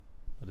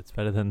But it's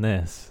better than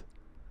this.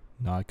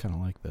 No, I kind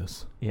of like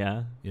this.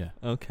 Yeah? Yeah.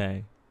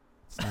 Okay.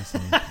 It's nice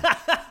and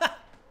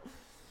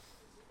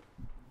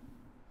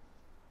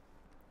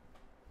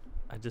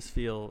I just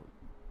feel...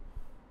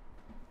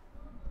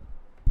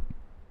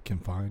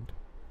 confined.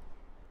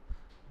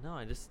 No,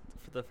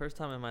 for the first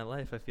time in my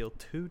life, I feel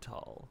too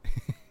tall.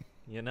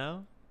 You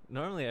know?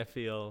 Normally I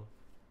feel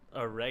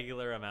a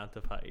regular amount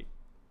of height.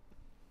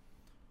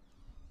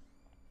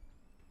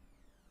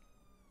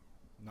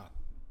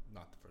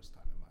 Not the first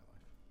time in my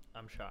life.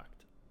 I'm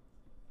shocked.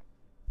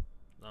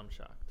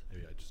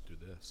 Maybe I just do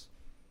this.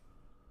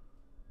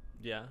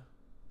 Yeah.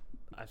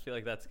 I feel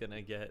like that's going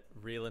to get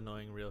real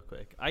annoying real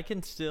quick. I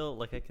can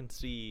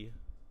see...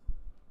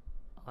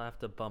 I'll have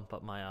to bump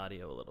up my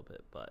audio a little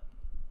bit, but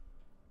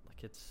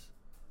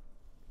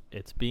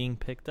it's being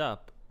picked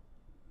up.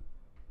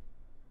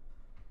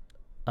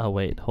 Oh,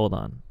 wait, hold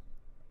on.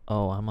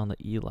 Oh, I'm on the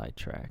Eli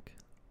track.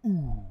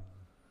 Ooh.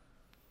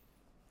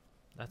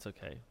 That's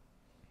okay.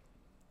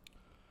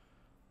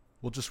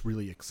 We'll just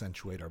really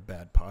accentuate our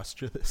bad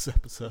posture this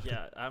episode.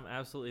 Yeah, I'm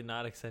absolutely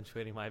not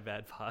accentuating my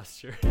bad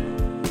posture.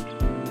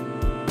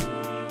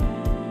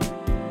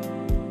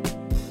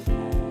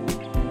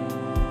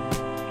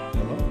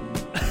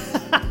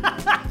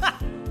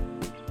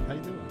 How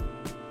you doing?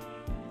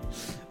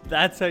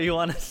 That's how you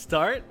want to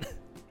start?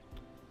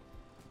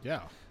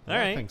 Yeah. All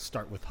right. Things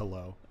start with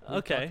hello. What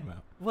Okay. are you talking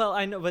about? Well,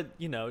 I know, but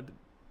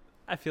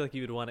I feel like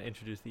you would want to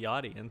introduce the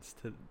audience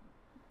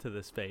to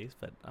the space,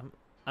 but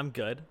I'm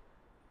good.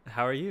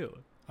 How are you?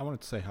 I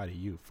wanted to say hi to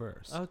you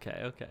first.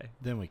 Okay.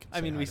 Then we can.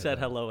 I mean, we said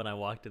hello when I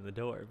walked in the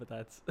door, but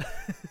that's.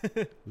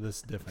 This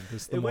is different.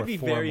 This is the It more would be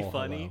very formal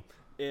funny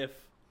hello. if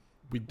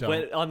We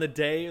don't. on the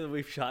day that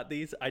we've shot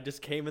these, I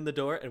just came in the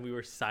door and we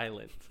were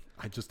silent.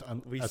 I just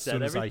we as set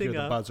soon as I hear everything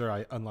the up. buzzer,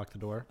 I unlock the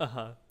door.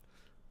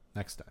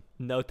 Next time.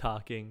 No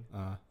talking.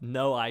 Uh,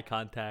 No eye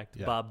contact.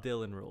 Yeah. Bob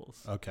Dylan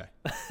rules. okay.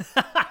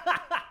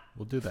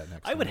 We'll do that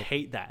next I time. would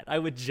hate that. I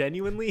would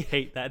genuinely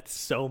hate that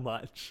so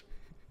much.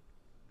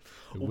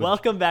 It would-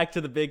 Welcome back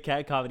to the Big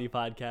Cat Comedy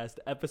Podcast,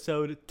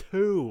 episode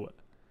 2.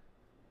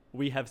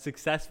 We have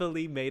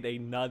successfully made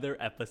another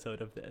episode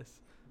of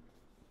this.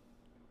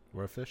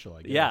 We're official,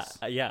 I guess.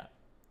 Yeah.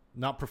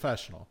 Not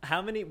professional.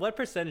 What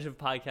percentage of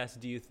podcasts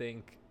do you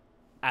think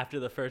after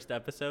the first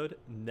episode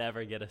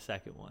never get a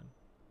second one?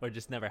 Or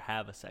just never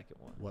have a second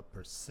one? What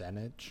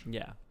percentage?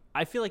 Yeah.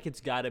 I feel like it's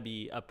got to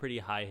be a pretty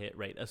high hit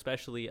rate,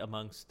 especially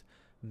amongst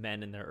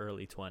men in their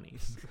early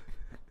 20s.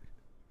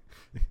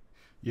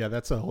 Yeah,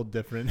 that's a whole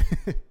different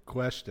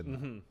question.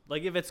 Mm-hmm.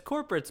 Like if it's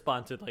corporate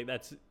sponsored, like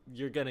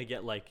you're going to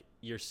get like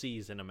your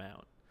season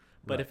amount.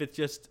 But Right. if it's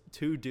just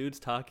two dudes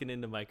talking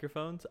into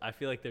microphones, I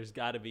feel like there's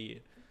got to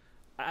be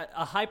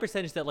a high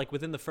percentage that like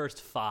within the first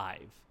 5.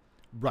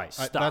 Right.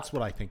 Stop. That's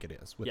what I think it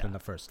is within Yeah. the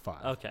first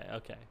 5.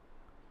 Okay.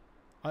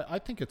 I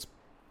think it's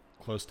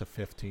close to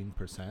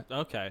 15%.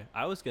 Okay.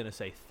 I was going to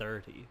say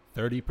 30.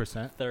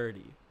 30%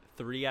 30.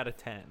 3 out of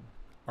 10.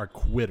 are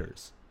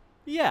quitters.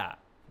 Yeah.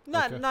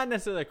 Okay. Not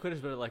necessarily quitters,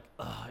 but like,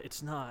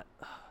 it's not.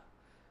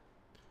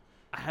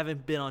 I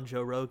haven't been on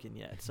Joe Rogan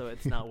yet, so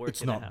it's not working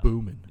It's not out.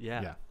 booming.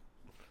 Yeah.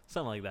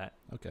 Something like that.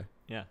 Okay.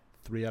 Yeah.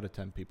 3 out of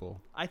 10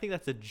 people. I think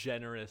that's a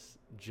generous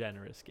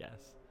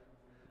guess.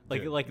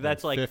 Like The- like the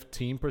that's like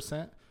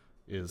 15%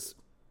 is.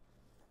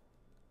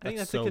 I think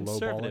that's so a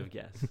conservative lowballing.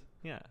 guess.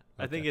 Yeah.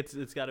 I think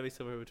it's got to be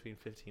somewhere between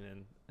 15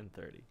 and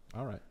 30.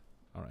 All right.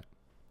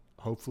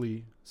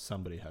 Hopefully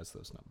somebody has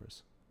those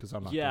numbers because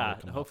I'm not. Yeah. gonna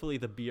look 'em up. Hopefully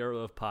the Bureau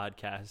of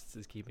Podcasts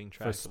is keeping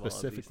track For of all of these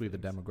specifically the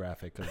things.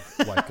 demographic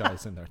of white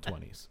guys in their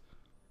 20s.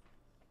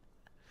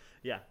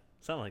 Yeah.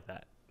 Something like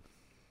that.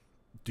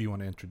 Do you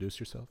want to introduce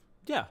yourself?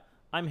 Yeah.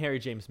 I'm Harry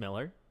James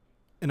Miller,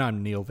 And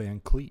I'm Neil Van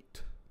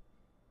Cleet.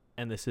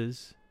 and this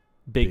is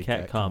Big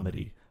Cat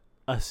Comedy,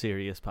 a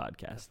serious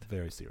podcast.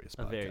 Very serious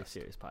podcast. A very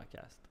serious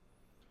podcast.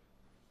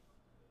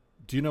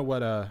 Do you know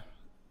what?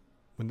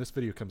 When this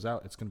video comes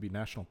out, it's going to be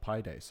National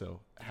Pie Day.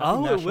 So happy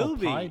Oh, National it will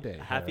Pie be. Day,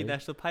 Happy Harry.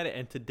 National Pie Day.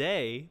 And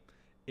today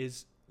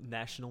is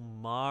National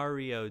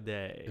Mario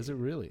Day. Is it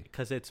really?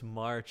 Because it's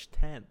March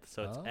 10th.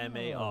 So it's Oh.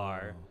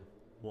 MAR10.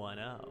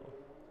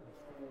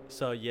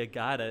 So you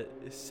gotta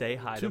say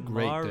hi Two to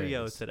great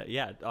Mario days. today.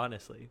 Yeah,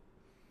 honestly.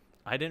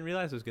 I didn't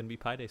realize it was going to be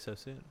Pie Day so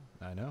soon.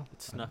 I know.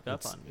 It snuck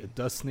up on me. It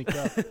does sneak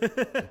up.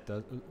 It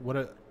does. What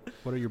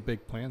are your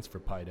big plans for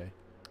Pie Day?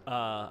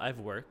 I have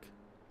work.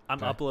 I'm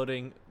Okay.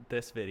 uploading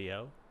this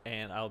video,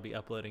 and I'll be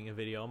uploading a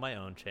video on my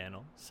own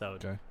channel. So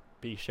Okay.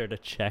 be sure to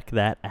check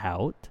that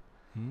out.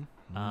 Hmm?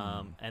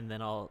 And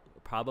then I'll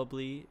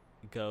probably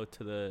go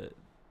to the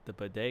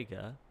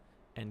bodega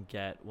and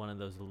get one of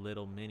those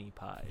little mini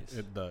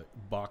pies. The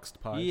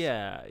boxed pies?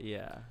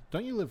 Yeah.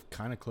 Don't you live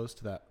kind of close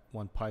to that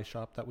one pie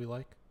shop that we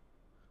like?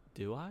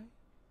 Do I?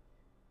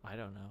 I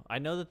don't know. I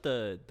know that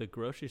the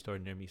grocery store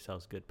near me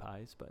sells good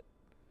pies, but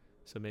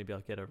so maybe I'll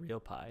get a real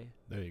pie.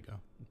 There you go.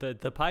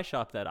 The pie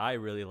shop that I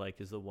really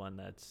like is the one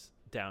that's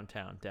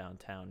downtown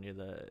near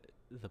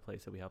the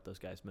place that we help those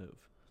guys move.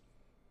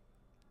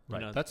 You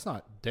Right. know- That's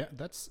not.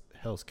 That's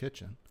Hell's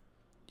Kitchen.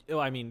 Oh,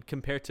 I mean,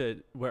 compared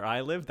to where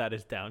I live, that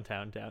is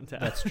downtown.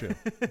 That's true.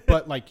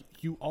 But like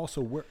you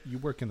also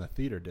work in the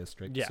theater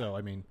district. Yeah. So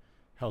I mean,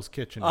 Hell's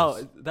Kitchen.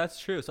 Oh, that's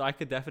true. So I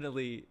could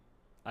definitely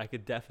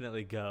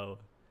go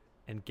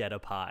and get a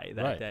pie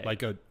that day.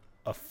 Like a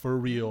for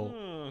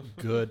real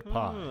good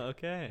pie.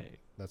 Okay.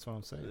 That's what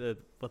I'm saying.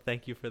 Well,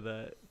 thank you for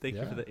the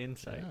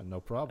insight. Yeah, no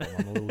problem.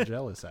 I'm a little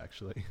jealous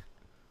actually.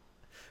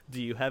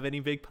 Do you have any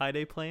big pie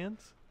day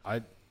plans?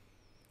 I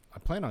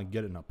plan on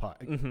getting a pie.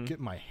 Mm-hmm. Get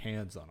my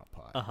hands on a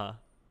pie. Uh-huh.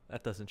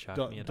 That doesn't shock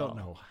me at all. Don't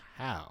know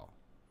how.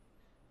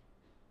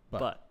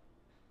 But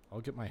I'll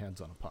get my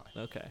hands on a pie.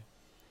 Okay.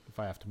 If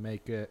I have to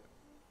make it,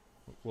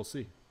 we'll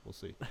see. We'll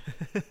see.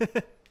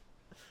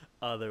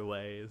 Other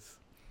ways.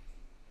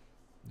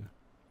 Yeah.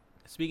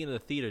 Speaking of the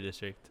theater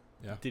district,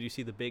 Yeah. did you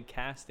see the big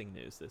casting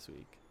news this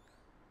week?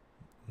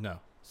 No.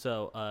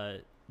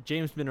 So,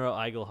 James Monroe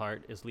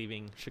Iglehart is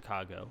leaving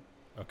Chicago.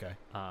 Okay.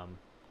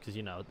 Because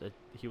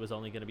he was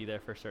only going to be there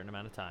for a certain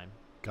amount of time.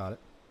 Got it.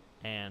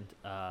 And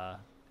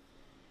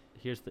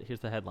here's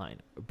the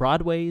headline: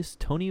 Broadway's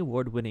Tony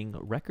Award-winning,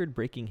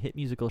 record-breaking hit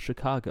musical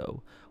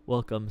Chicago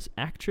welcomes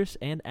actress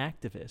and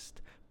activist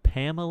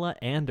Pamela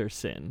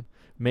Anderson,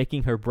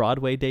 making her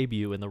Broadway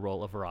debut in the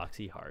role of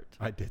Roxy Hart.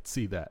 I did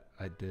see that.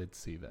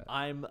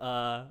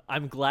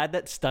 I'm glad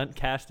that stunt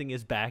casting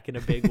is back in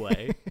a big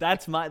way.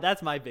 That's my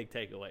big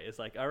takeaway. It's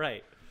like, all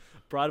right,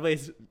 Broadway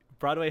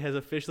has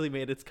officially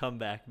made its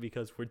comeback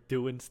because we're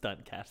doing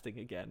stunt casting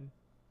again.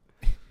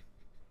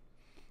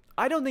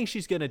 I don't think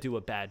she's gonna do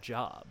a bad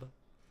job.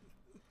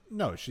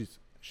 No, she's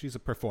a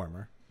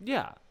performer.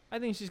 Yeah, I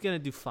think she's gonna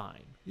do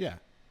fine. Yeah.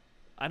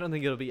 I don't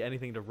think it'll be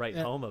anything to write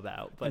home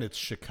about. But and it's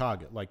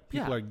Chicago. Like,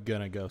 people are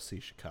gonna go see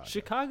Chicago.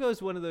 Chicago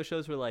is one of those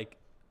shows where, like,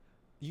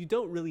 you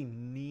don't really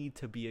need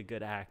to be a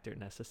good actor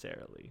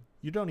necessarily.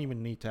 You don't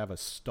even need to have a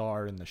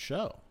star in the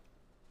show.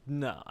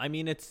 No, I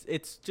mean it's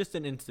just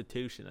an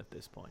institution at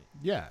this point.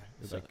 Yeah,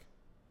 it's like,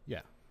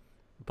 yeah.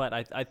 But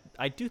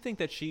I do think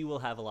that she will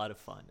have a lot of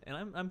fun, and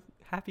I'm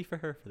happy for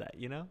her for that.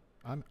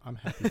 I'm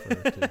happy for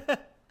her too.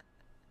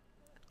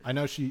 I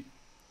know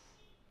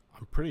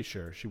I'm pretty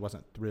sure she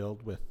wasn't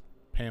thrilled with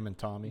Pam and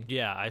Tommy.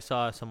 Yeah, I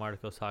saw some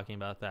articles talking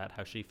about that,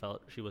 how she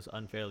felt she was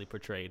unfairly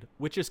portrayed,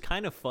 which is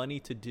kind of funny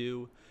to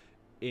do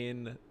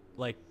in,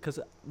 like, because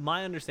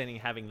my understanding,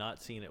 having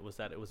not seen it, was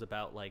that it was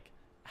about, like,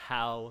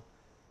 how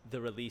the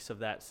release of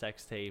that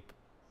sex tape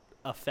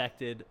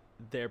affected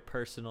their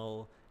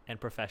personal and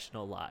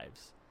professional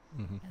lives,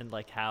 and,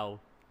 like,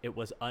 how it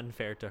was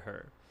unfair to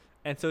her.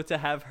 And so to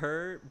have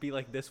her be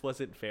like, this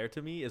wasn't fair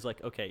to me, is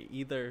like, okay,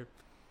 either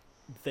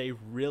they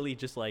really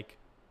just, like,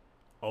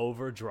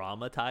 over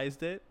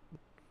dramatized it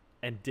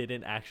and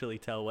didn't actually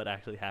tell what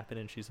actually happened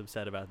and she's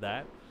upset about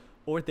that,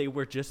 or they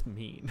were just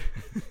mean.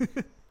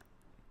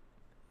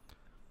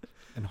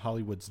 And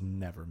Hollywood's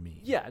never mean.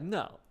 Yeah,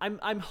 no.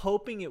 I'm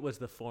hoping it was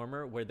the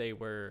former, where they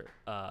were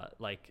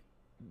like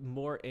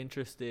more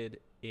interested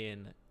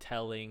in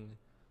telling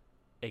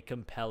a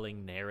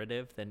compelling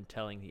narrative than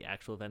telling the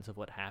actual events of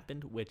what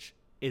happened, which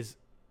is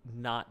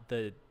not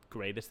the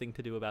greatest thing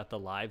to do about the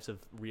lives of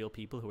real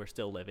people who are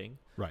still living.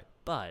 Right.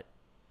 But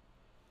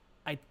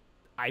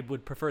I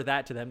would prefer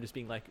that to them just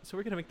being like, so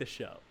we're going to make the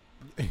show.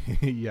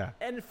 Yeah.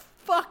 And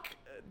fuck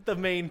the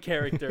main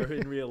character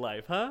in real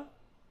life, huh?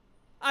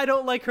 I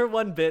don't like her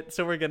one bit,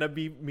 so we're going to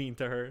be mean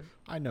to her.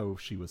 I know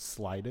she was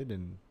slighted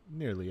in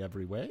nearly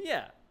every way.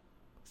 Yeah.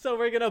 So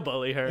we're going to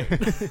bully her.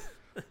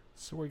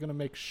 So we're going to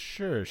make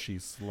sure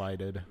she's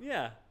slighted.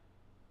 Yeah.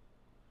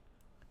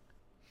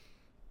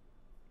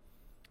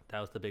 That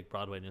was the big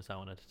Broadway news I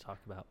wanted to talk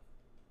about.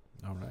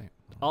 All right.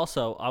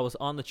 Also, I was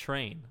on the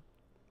train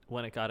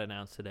when it got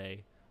announced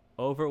today.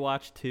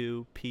 Overwatch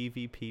 2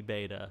 PvP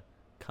beta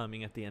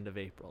coming at the end of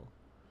April.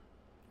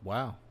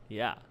 Wow.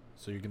 Yeah.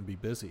 So you're going to be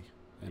busy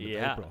end of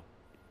April.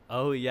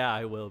 Oh, yeah,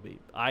 I will be.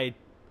 I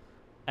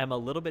am a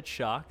little bit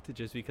shocked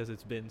just because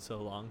it's been so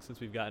long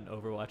since we've gotten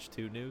Overwatch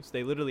 2 news.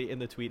 They literally in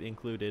the tweet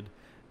included,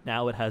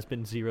 now it has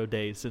been 0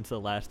 days since the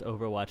last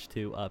Overwatch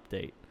 2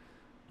 update.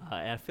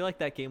 And I feel like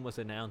that game was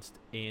announced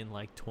in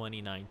like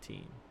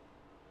 2019.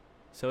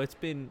 So it's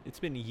been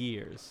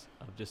years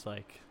of just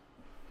like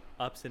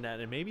ups and downs,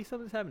 and maybe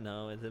something's happened.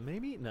 No, is it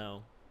maybe?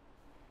 No.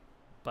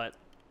 But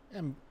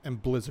and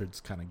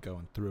Blizzard's kind of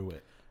going through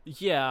it.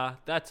 Yeah,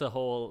 that's a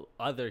whole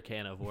other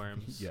can of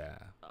worms. Yeah.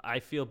 I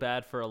feel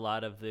bad for a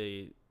lot of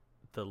the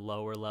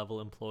lower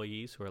level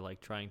employees who are like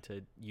trying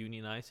to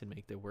unionize and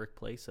make their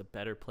workplace a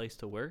better place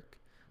to work.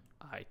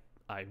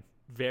 I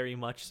very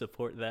much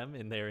support them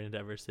in their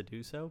endeavors to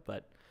do so,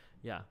 but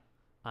yeah,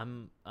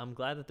 I'm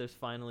glad that there's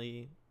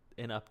finally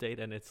an update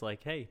and it's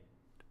like, hey,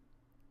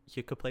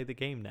 you could play the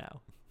game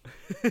now.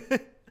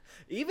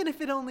 Even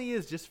if it only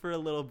is just for a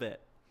little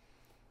bit.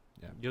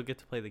 Yeah. You'll get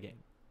to play the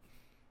game.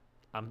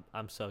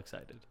 I'm so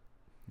excited.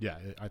 Yeah,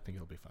 I think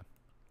it'll be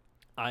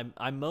fun.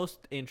 I'm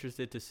most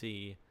interested to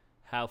see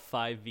how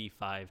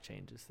 5v5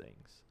 changes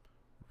things.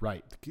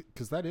 Right,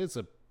 because that is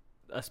a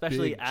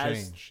especially big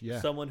as change.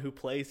 Yeah. someone who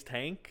plays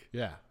tank.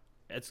 Yeah,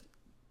 It's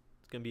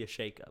gonna be a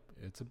shakeup.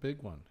 it's a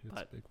big one. It's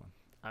But a big one.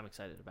 I'm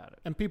excited about it.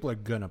 And people are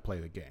gonna play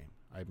the game.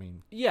 I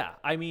mean, yeah,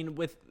 I mean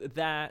with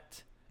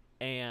that,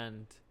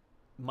 and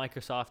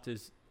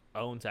Microsoft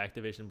owns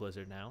Activision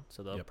Blizzard now,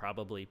 so they'll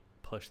probably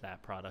push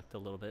that product a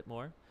little bit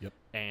more. Yep.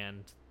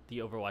 And the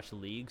Overwatch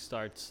League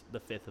starts the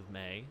 5th of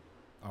May.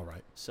 all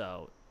right.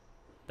 So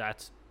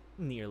that's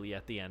nearly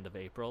at the end of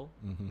April.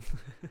 Mm-hmm.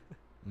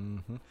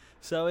 Mm-hmm.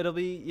 So it'll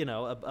be, you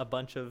know, a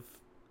bunch of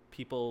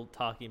people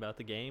talking about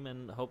the game,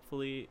 and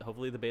hopefully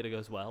the beta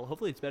goes well.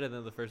 Hopefully it's better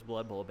than the first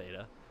Blood Bowl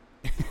beta.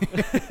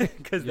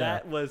 Because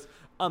that was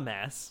a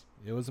mess.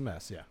 It was a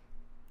mess, yeah.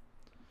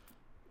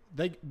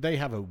 They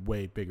have a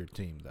way bigger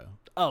team, though.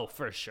 Oh,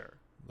 for sure.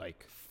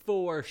 Like,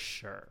 for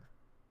sure.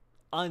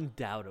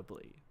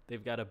 Undoubtedly.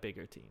 They've got a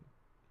bigger team.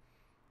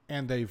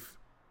 And they've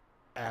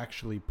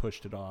actually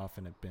pushed it off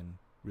and have been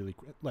really,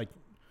 like,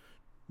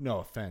 no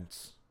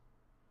offense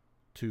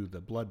to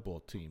the Blood Bowl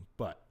team,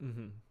 but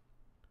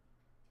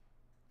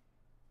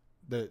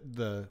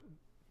the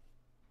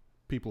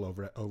people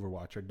over at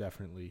Overwatch are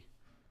definitely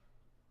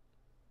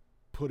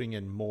putting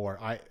in more.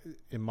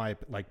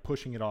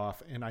 Pushing it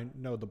off, and I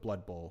know the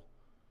Blood Bowl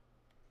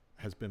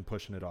has been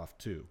pushing it off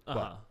too.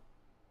 But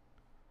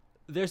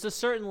there's a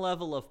certain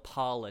level of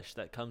polish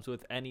that comes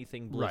with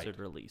anything Blizzard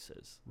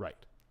releases. Right.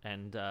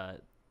 And I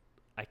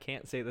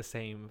can't say the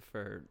same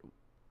for,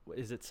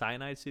 is it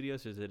Cyanide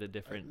Studios or is it a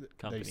different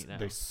company now?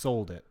 They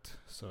sold it,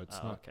 so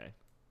it's not. Okay.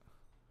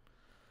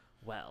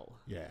 Well.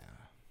 Yeah.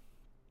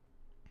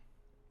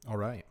 All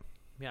right.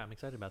 Yeah, I'm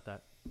excited about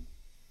that. Do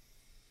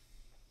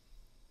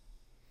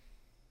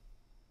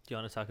you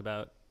want to talk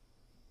about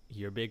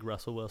your big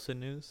Russell Wilson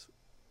news?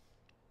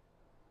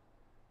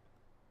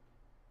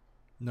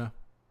 No.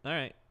 All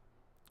right.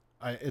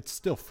 It's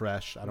still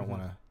fresh. I don't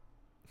want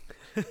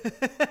to.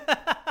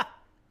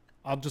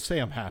 I'll just say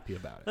I'm happy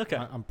about it. Okay.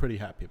 I'm pretty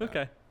happy about it.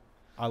 Okay.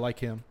 I like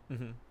him.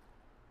 Mm-hmm.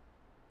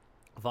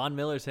 Von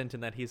Miller's hinting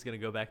that he's going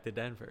to go back to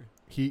Denver.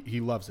 He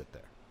loves it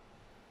there.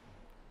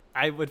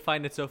 I would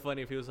find it so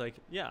funny if he was like,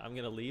 yeah, I'm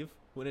going to leave,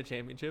 win a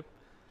championship,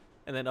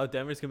 and then,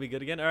 Denver's going to be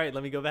good again? All right,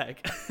 let me go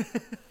back.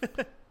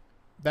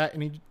 That,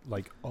 and he,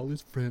 like, all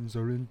his friends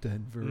are in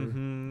Denver.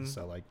 Mm-hmm.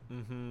 So, like,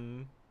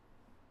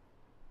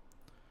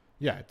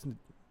 yeah,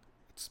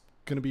 it's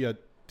going to be a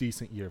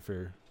decent year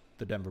for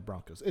the Denver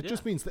Broncos. It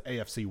just means the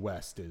AFC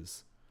West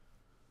is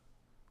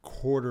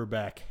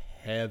quarterback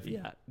heavy.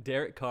 Yeah,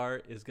 Derek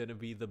Carr is going to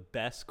be the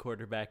best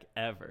quarterback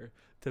ever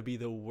to be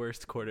the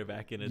worst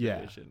quarterback in a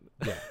division.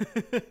 Yeah.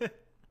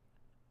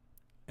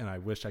 And I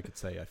wish I could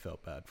say I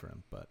felt bad for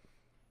him, but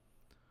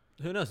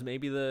who knows?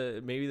 Maybe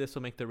this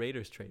will make the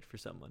Raiders trade for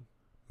someone.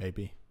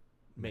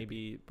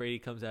 Maybe Brady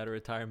comes out of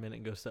retirement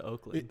and goes to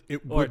Oakland.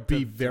 It would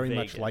be very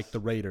much like the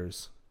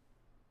Raiders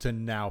to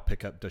now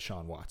pick up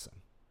Deshaun Watson.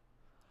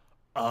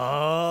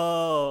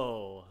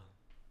 Oh,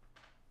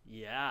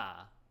 yeah.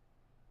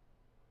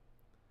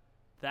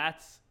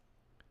 That's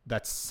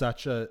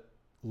such a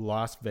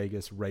Las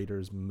Vegas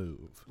Raiders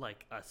move.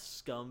 Like a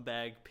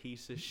scumbag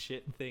piece of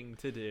shit thing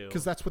to do.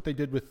 Because that's what they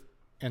did with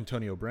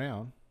Antonio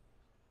Brown.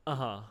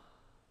 Uh-huh.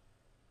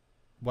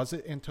 Was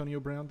it Antonio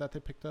Brown that they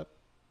picked up?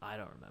 I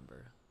don't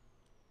remember.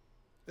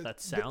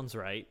 That sounds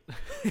right.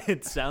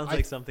 It sounds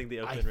like something the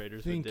Oakland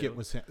Raiders would do. I think it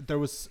was him. There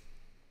was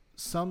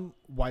some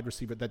wide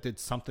receiver that did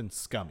something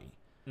scummy.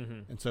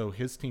 Mm-hmm. And so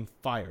his team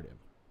fired him.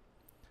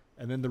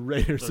 And then the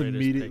Raiders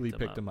immediately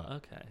picked him up.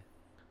 Okay.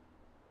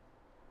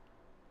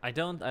 I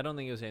don't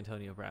think it was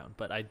Antonio Brown,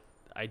 but I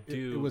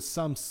do. It was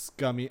some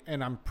scummy,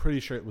 and I'm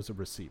pretty sure it was a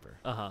receiver.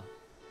 Uh-huh.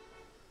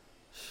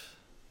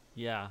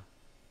 Yeah.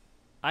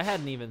 I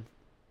hadn't even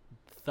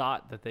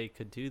thought that they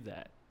could do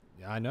that.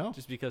 Yeah, I know.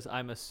 Just because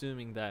I'm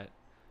assuming that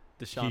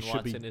Deshaun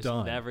Watson is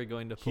never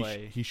going to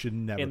play. He should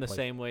never in the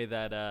same way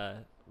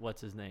that what's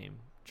his name?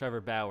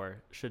 Trevor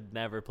Bauer should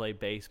never play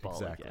baseball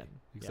again.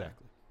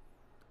 Exactly.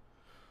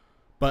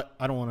 But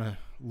I don't want to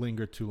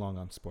linger too long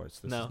on sports.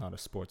 This is not a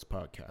sports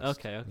podcast.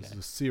 Okay. This is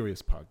a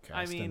serious podcast.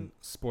 I mean, and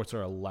sports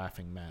are a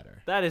laughing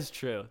matter. That is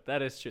true.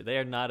 They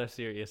are not a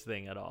serious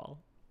thing at all.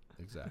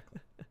 Exactly.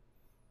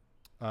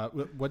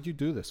 What'd you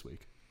do this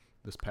week?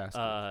 This past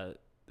week?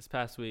 This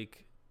past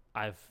week,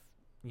 I've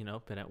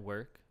been at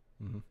work.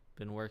 Mm-hmm.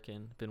 Been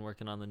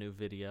working on the new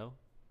video.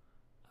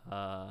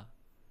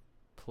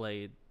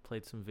 Played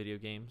some video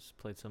games.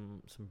 Played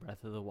some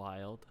Breath of the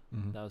Wild.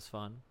 Mm-hmm. That was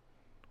fun.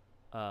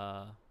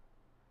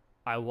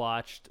 I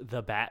watched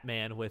The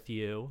Batman with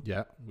you.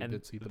 Yeah, we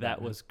did see that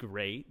Batman. Was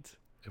great.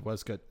 It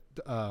was good.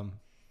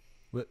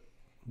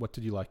 What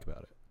did you like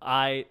about it?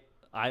 I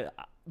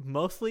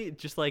mostly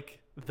just like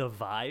the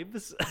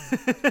vibes.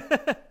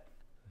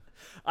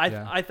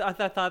 I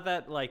thought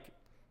that like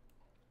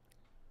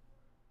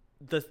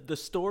the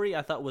story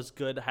I thought was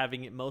good,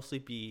 having it mostly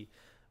be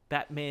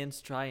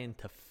Batman's trying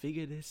to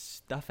figure this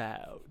stuff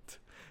out.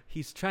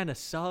 He's trying to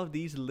solve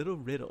these little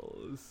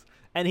riddles.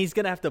 And he's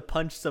going to have to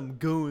punch some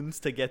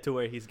goons to get to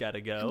where he's got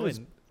to go.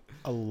 And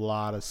a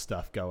lot of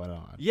stuff going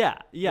on. Yeah.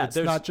 It's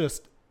not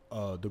just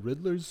the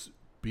Riddler's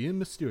being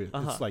mysterious.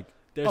 Uh-huh. It's like,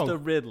 there's the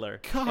Riddler.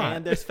 God.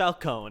 And there's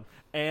Falcone.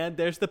 And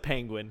there's the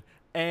Penguin.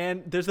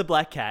 And there's the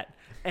Black Cat.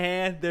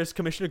 and there's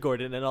Commissioner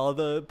Gordon and all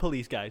the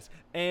police guys,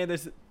 and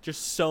there's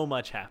just so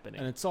much happening.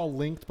 And it's all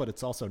linked, but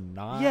it's also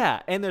not.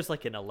 Yeah, and there's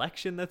like an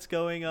election that's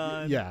going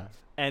on. Yeah.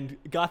 And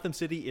Gotham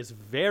City is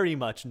very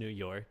much New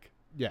York.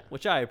 Yeah.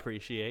 Which I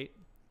appreciate.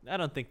 I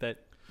don't think that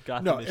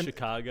Gotham is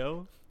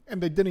Chicago.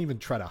 And they didn't even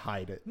try to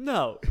hide it.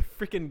 No,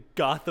 freaking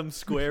Gotham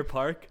Square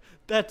Park.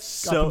 That's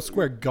so Gotham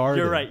Square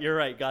Garden. You're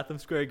right. Gotham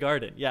Square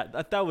Garden. Yeah,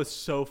 that was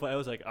so fun. I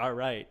was like, all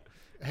right,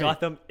 hey.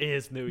 Gotham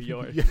is New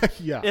York.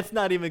 Yeah. It's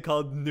not even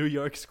called New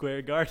York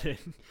Square Garden.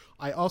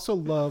 I also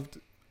loved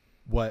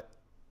what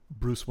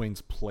Bruce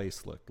Wayne's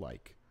place looked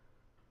like.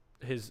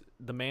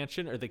 The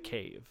mansion or the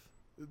cave?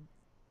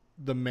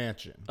 The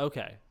mansion.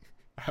 Okay.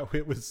 How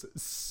it was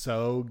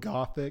so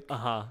gothic.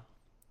 Uh-huh.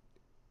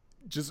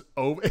 Just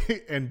over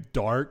and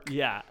dark.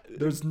 Yeah.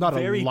 There's not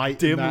very a light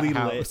dimly in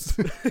that house.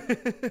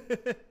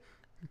 lit.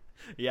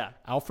 Yeah.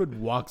 Alfred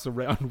walks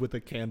around with a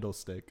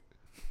candlestick.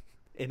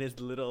 In his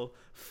little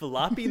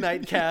floppy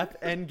nightcap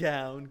and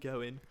gown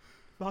going,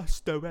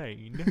 Master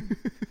Wayne.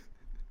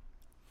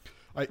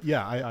 I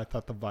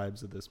thought the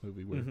vibes of this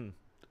movie were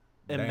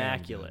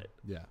immaculate.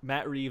 Yeah.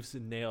 Matt Reeves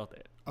nailed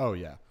it. Oh,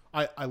 yeah.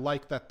 I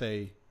like that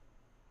they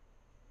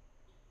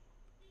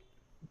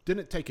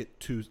didn't take it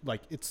too,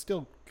 like, it's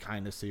still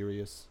kind of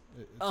serious.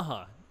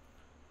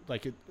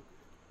 Like,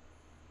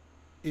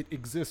 it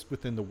exists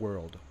within the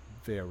world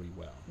very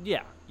well.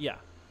 Yeah.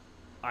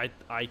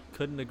 I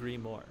couldn't agree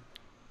more.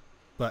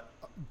 But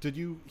did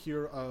you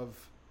hear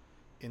of,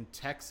 in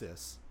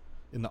Texas,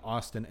 in the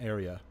Austin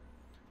area,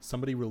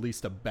 somebody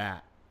released a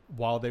bat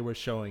while they were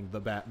showing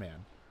the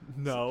Batman?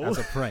 No. As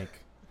a prank.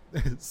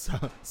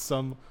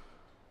 Some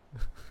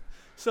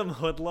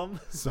hoodlum?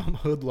 Some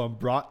hoodlum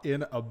brought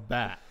in a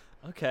bat.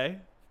 Okay.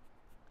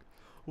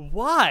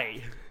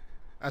 Why?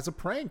 As a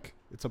prank.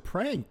 It's a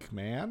prank,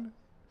 man.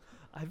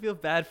 I feel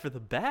bad for the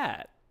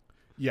bat.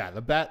 Yeah,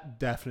 the bat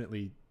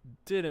definitely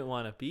didn't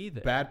want to be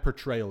there. Bad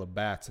portrayal of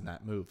bats in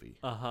that movie.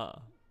 Uh-huh.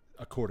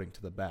 According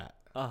to the bat.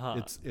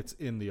 Uh-huh. It's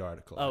in the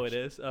article. Oh, actually.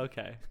 It is?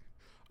 Okay.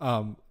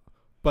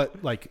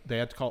 But like they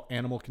had to call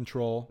animal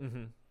control.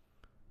 Mm-hmm.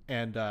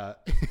 And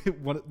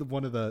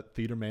one of the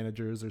theater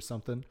managers or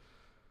something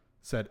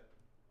said,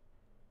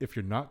 if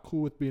you're not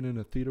cool with being in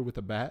a theater with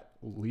a bat,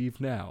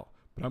 leave now.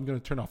 But I'm going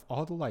to turn off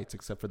all the lights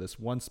except for this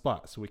one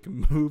spot so we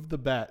can move the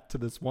bat to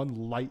this one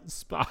light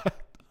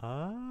spot.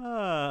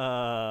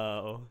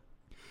 Oh.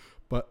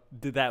 But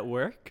did that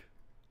work?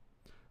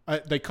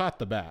 They caught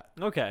the bat.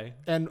 Okay.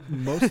 And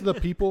most of the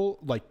people,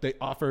 like, they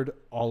offered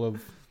all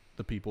of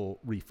the people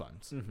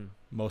refunds. Mm-hmm.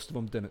 Most of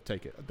them didn't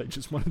take it. They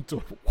just wanted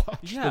to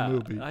watch the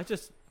movie.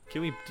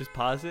 Can we just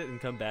pause it and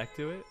come back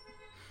to it?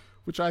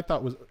 Which I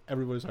thought was,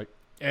 everybody's like,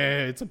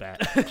 it's a bat.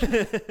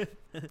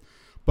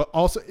 But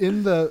also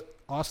in the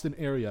Austin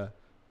area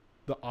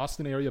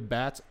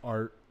bats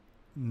are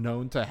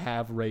known to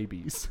have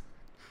rabies.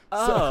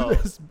 Oh.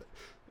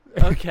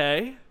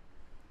 Okay.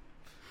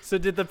 So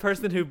did the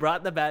person who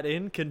brought the bat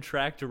in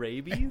contract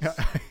rabies?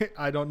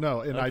 I don't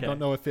know. And okay. I don't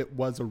know if it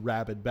was a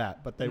rabid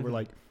bat, but they were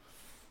like,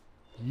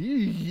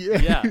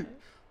 yeah.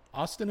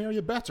 Austin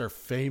area bats are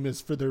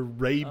famous for their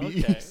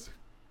rabies.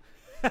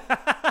 Okay.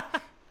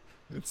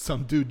 And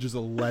some dude just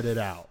let it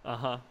out.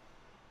 Uh-huh.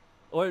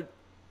 Or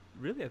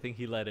really, I think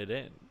he let it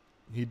in.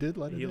 He did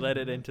let it in. He let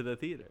it into the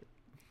theater.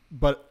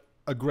 But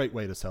a great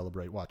way to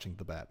celebrate watching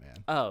the Batman.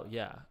 Oh,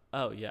 yeah.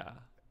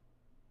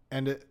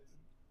 And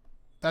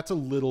that's a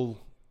little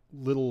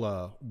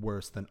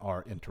worse than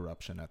our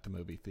interruption at the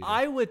movie theater.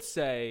 I would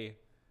say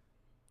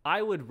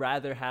I would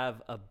rather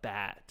have a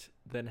bat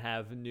than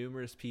have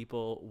numerous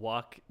people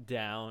walk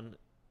down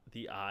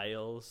the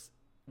aisles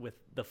with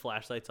the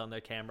flashlights on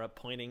their camera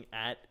pointing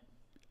at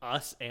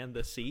us and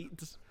the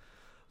seats.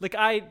 Like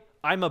I'm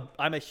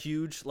a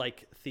huge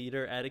like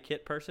theater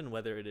etiquette person,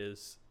 whether it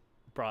is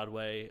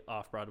Broadway,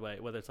 off Broadway,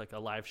 whether it's like a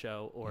live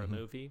show or a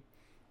movie.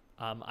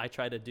 I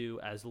try to do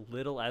as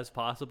little as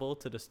possible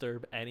to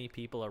disturb any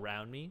people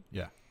around me.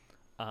 Yeah.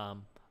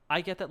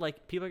 I get that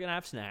like people are gonna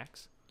have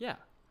snacks. Yeah.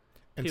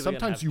 And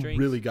sometimes you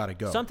really gotta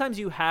go. Sometimes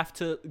you have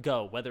to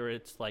go, whether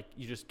it's like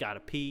you just gotta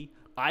pee.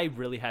 I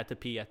really had to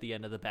pee at the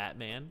end of the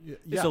Batman.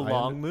 It's a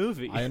long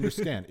movie. I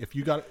understand. If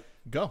you gotta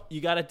go.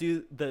 You gotta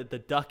do the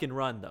duck and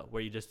run though,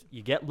 where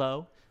you get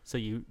low, so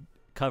you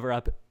cover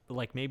up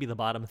like maybe the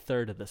bottom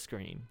third of the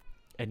screen.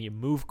 And you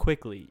move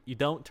quickly. You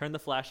don't turn the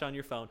flash on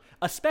your phone,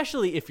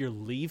 especially if you're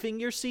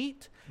leaving your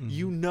seat. Mm-hmm.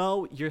 You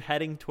know you're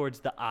heading towards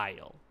the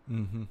aisle.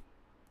 Mm-hmm.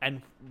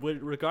 And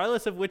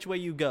regardless of which way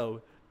you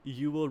go,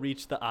 you will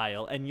reach the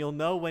aisle, and you'll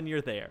know when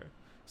you're there.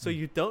 So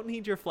you don't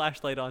need your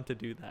flashlight on to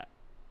do that.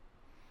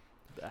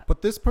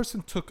 But this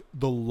person took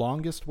the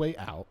longest way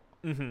out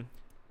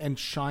and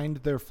shined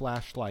their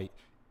flashlight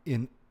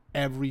in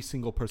every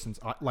single person's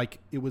eye. Like,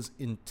 it was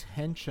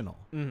intentional.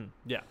 Mm-hmm.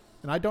 Yeah.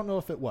 And I don't know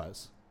if it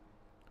was.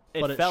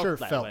 But it sure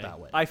felt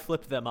that way. I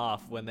flipped them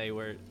off when they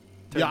were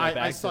turning their back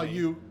I saw to me.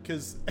 you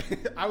because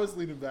I was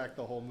leaning back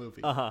the whole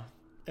movie. Uh-huh.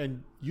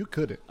 And you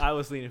couldn't. I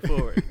was leaning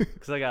forward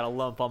because I got a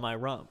lump on my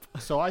rump.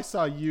 So I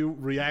saw you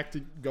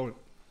reacting, going.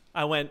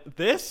 I went,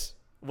 this?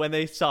 when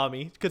they saw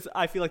me, because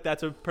I feel like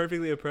that's a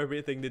perfectly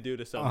appropriate thing to do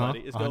to somebody,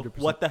 is go, 100%.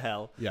 what the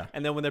hell? Yeah.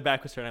 And then when their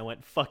back was turned, I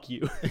went, fuck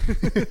you.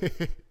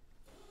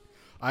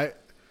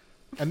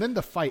 And then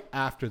the fight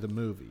after the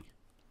movie.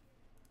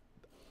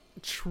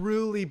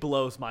 Truly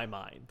blows my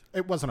mind.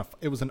 It wasn't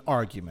it was an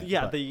argument.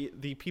 Yeah, but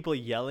the people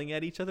yelling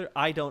at each other,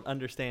 I don't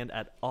understand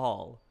at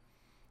all.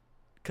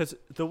 Because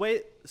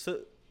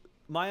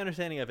my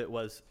understanding of it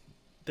was,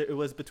 it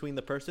was between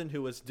the person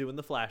who was doing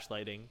the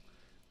flashlighting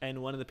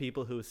and one of the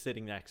people who was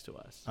sitting next to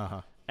us.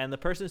 Uh-huh. And the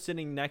person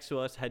sitting next to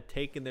us had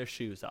taken their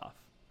shoes off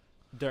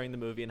during the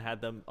movie and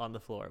had them on the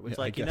floor. Which,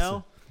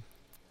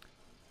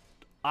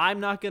 I'm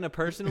not going to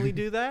personally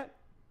do that,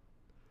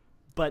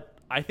 but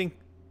I think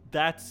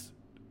that's,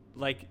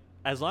 like,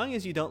 as long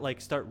as you don't,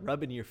 like, start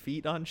rubbing your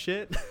feet on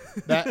shit.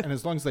 That, and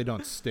as long as they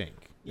don't stink.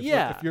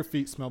 If your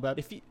feet smell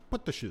bad,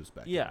 put the shoes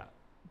back. Yeah.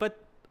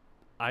 But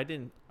I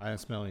didn't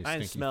smell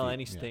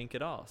any stink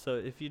at all. So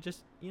if you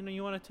just,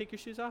 you want to take your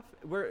shoes off,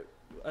 we're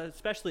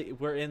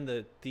in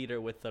the theater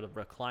with the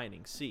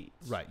reclining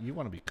seats. Right. You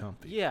want to be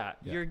comfy. Yeah.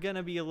 You're going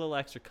to be a little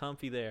extra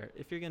comfy there.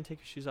 If you're going to take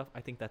your shoes off,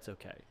 I think that's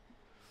okay.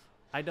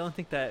 I don't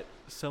think that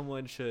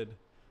someone should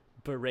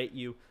berate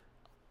you,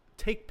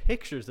 take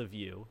pictures of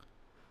you.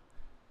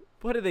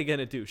 What are they going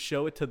to do?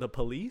 Show it to the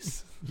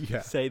police?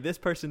 Yeah. Say this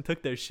person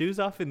took their shoes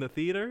off in the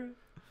theater?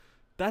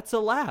 That's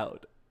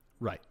allowed.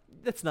 Right.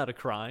 That's not a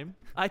crime.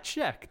 I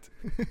checked.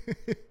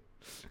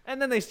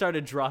 And then they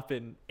started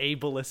dropping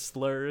ableist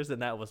slurs,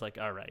 and that was like,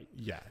 all right.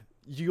 Yeah.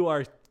 You You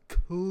are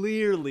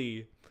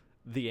clearly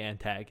the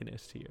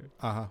antagonist here.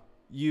 Uh-huh.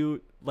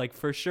 You, like,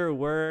 for sure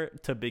were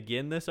to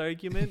begin this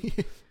argument,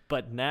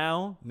 but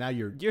now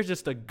you're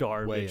just a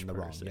garbage way in the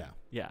person. wrong.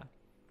 Yeah.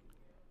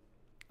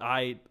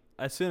 Yeah.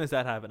 As soon as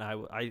that happened,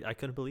 I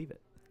couldn't believe it.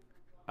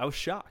 I was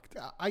shocked.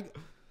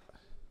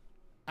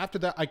 After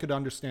that, I could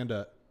understand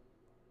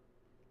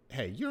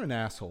hey, you're an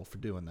asshole for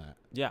doing that.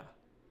 Yeah.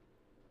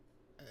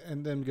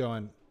 And then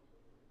going,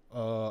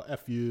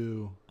 F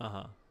you.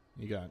 Uh-huh.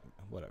 You got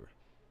whatever.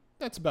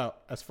 That's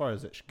about as far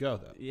as it should go,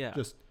 though. Yeah.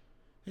 Just,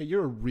 hey,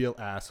 you're a real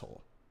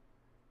asshole.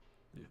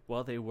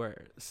 Well, they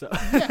were. So.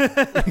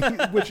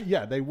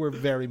 Yeah. They were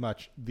very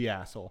much the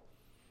asshole.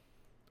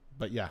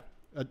 But yeah.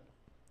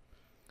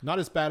 Not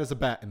as bad as a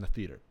bat in the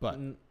theater, but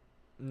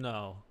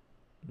No.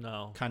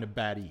 kind of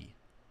batty.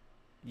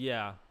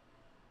 Yeah.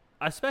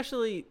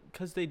 Especially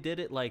because they did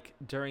it, like,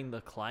 during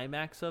the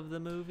climax of the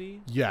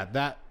movie. Yeah,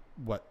 that's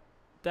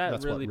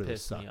really what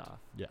pissed sucked. me off.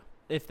 Yeah.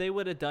 If they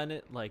would have done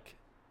it, like,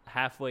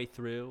 halfway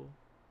through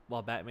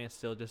while Batman's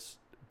still just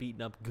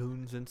beating up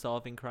goons and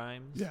solving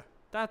crimes. Yeah.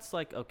 That's,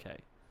 like, okay.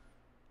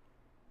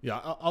 Yeah,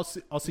 I'll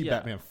see Yeah.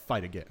 Batman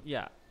fight again.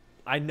 Yeah.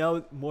 I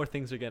know more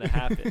things are going to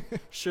happen.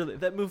 Surely.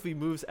 That movie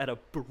moves at a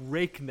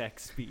breakneck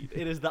speed.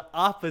 It is the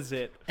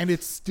opposite. And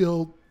it's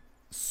still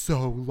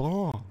so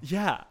long.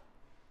 Yeah.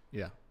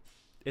 Yeah.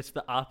 It's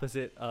the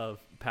opposite of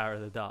Power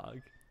of the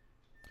Dog.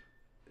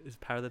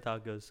 Power of the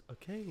Dog goes,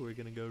 okay, we're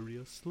going to go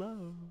real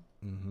slow.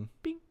 Mm-hmm.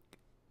 Bink.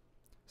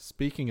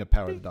 Speaking of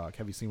Power of the Dog,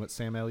 have you seen what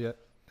Sam Elliott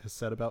has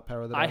said about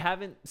Power of the Dog? I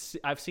haven't.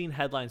 I've seen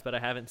headlines, but I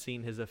haven't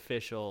seen his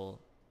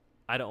official.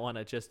 I don't want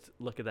to just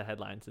look at the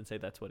headlines and say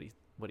that's what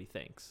he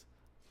thinks.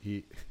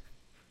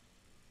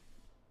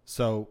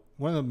 So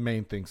one of the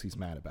main things he's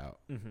mad about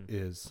Mm-hmm.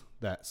 is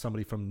that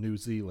somebody from New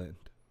Zealand,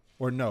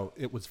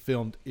 it was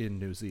filmed in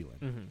New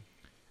Zealand. Mm-hmm.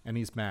 And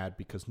he's mad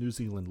because New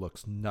Zealand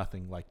looks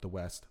nothing like the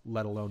West,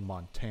 let alone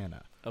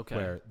Montana, Okay.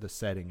 where the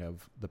setting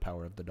of The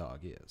Power of the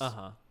Dog is.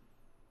 Uh-huh.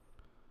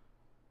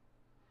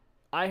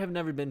 I have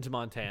never been to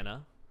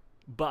Montana,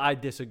 but I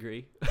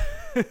disagree.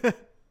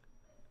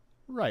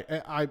 Right.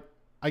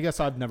 I guess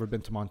I've never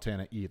been to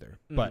Montana either.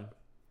 Mhm. But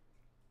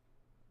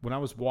when I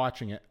was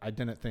watching it, I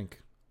didn't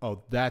think,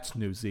 oh, that's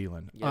New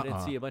Zealand. Yeah, I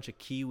didn't see a bunch of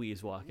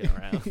Kiwis walking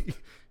around.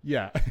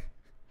 Yeah.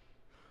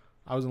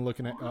 I wasn't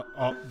looking at,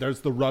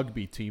 there's the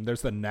rugby team.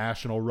 There's the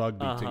national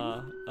rugby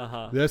team.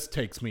 Uh-huh. This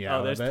takes me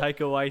out Oh, there's of it. Taika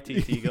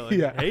Waititi going,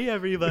 Yeah. hey,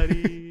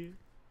 everybody.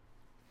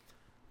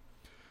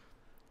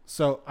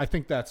 So I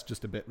think that's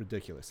just a bit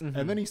ridiculous. Mhm.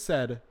 And then he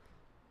said,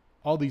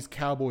 all these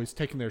cowboys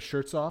taking their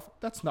shirts off,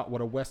 that's not what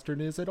a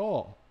Western is at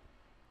all.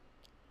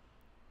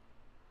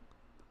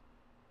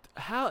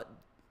 How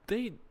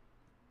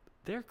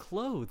they're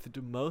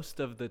clothed most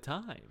of the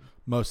time.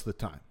 Most of the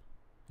time.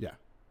 Yeah.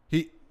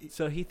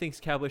 So he thinks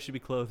cowboys should be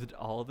clothed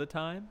all the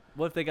time?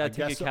 What if they got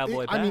to take a so.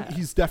 cowboy bath? I mean,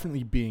 he's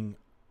definitely being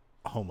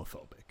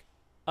homophobic.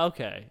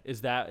 Okay.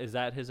 Is that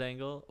his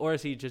angle? Or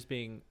is he just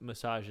being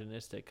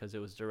misogynistic because it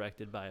was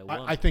directed by a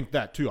woman? I think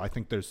that too. I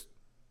think there's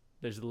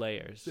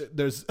layers.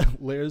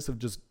 layers of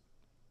just,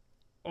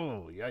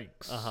 oh,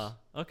 yikes. Uh-huh.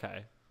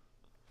 Okay.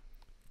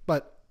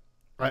 But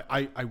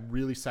I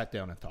really sat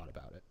down and thought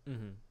about it.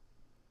 Mm-hmm.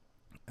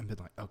 And been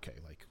like, okay,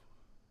 like,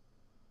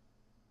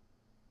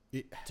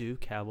 do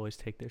cowboys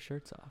take their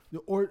shirts off?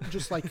 or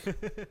just like,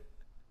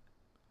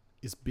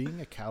 is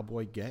being a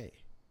cowboy gay?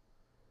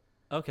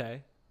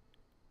 Okay.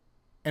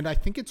 And I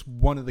think it's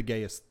one of the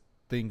gayest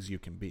things you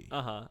can be.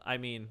 Uh-huh. I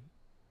mean,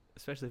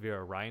 especially if you're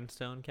a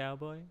rhinestone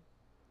cowboy.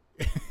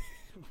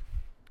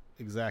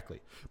 Exactly.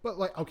 But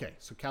like, okay,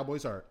 so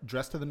cowboys are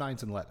dressed to the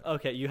nines in leather.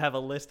 Okay, you have a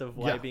list of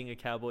why Yeah. being a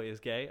cowboy is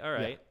gay. All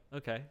right.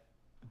 Okay.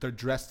 They're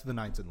dressed to the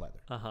nines in leather.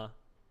 Uh-huh.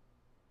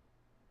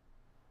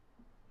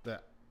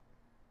 That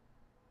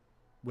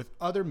with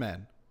other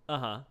men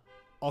Uh-huh.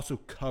 also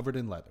covered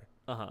in leather.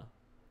 Uh-huh.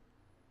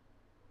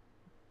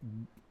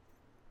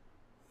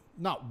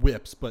 Not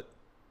whips, but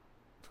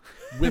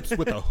whips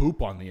with a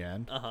hoop on the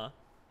end. Uh-huh.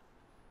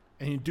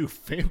 And you do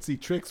fancy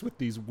tricks with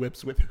these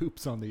whips with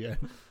hoops on the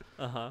end.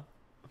 Uh-huh.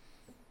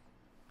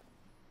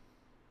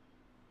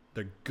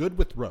 They're good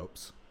with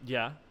ropes.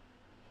 Yeah.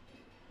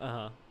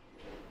 Uh-huh.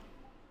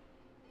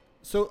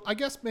 So I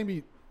guess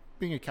maybe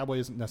being a cowboy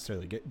isn't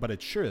necessarily gay, but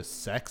it sure is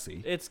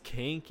sexy. It's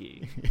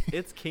kinky.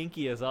 It's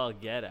kinky as all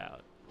get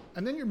out.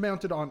 And then you're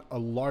mounted on a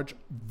large,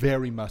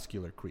 very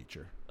muscular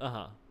creature.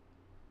 Uh-huh.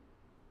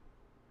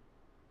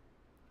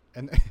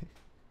 And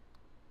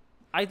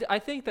I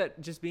think that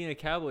just being a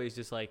cowboy is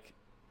just like,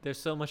 there's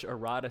so much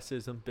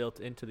eroticism built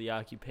into the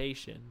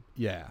occupation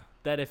yeah.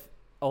 that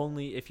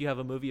if you have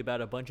a movie about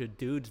a bunch of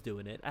dudes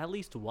doing it, at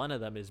least one of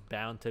them is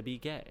bound to be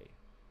gay.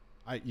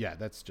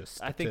 That's just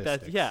statistics. I think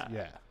that's,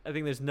 yeah. I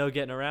think there's no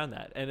getting around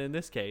that. And in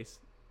this case,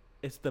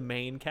 it's the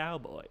main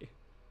cowboy.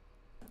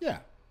 Yeah.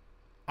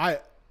 I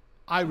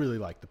really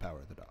like The Power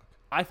of the Dog.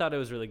 I thought it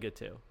was really good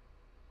too.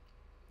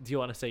 Do you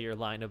want to say your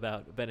line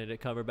about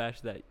Benedict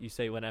Cumberbatch that you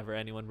say whenever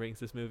anyone brings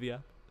this movie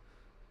up?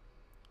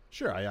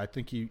 Sure, I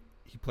think he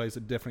plays a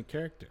different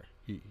character.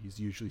 He's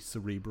usually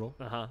cerebral.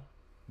 Uh-huh.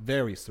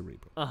 Very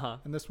cerebral. Uh-huh.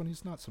 And this one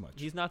he's not so much.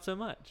 He's not so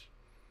much.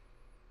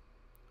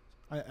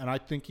 And I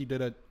think he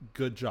did a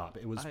good job.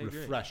 It was I agree.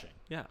 refreshing.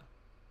 Yeah.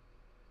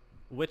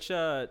 Which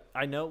I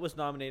know it was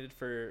nominated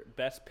for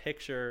Best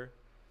Picture,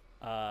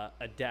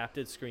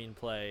 Adapted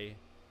Screenplay,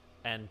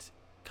 and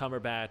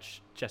Cumberbatch,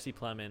 Jesse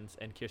Plemons,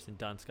 and Kirsten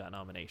Dunst got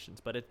nominations.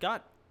 But it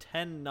got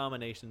 10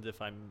 nominations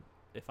if I'm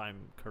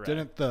correct.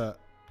 Didn't the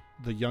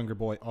younger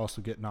boy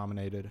also get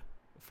nominated?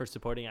 For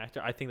supporting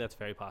actor? I think that's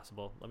very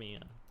possible. Let me...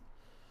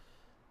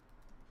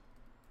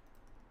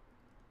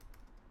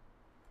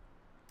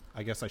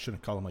 I guess I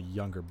shouldn't call him a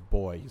younger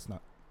boy. He's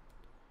not.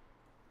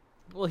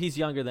 Well, he's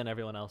younger than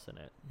everyone else in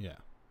it. Yeah.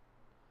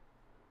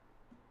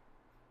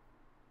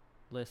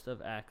 List of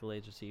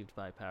accolades received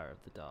by Power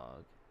of the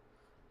Dog.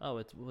 Oh,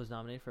 it was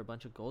nominated for a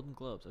bunch of Golden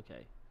Globes.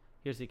 Okay.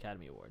 Here's the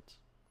Academy Awards.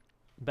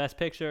 Best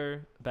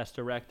Picture, Best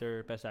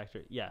Director, Best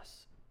Actor.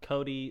 Yes.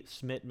 Cody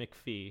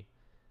Smith-McPhee,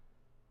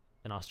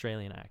 an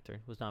Australian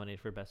actor, was nominated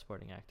for Best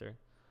Supporting Actor.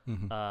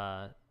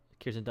 Mm-hmm.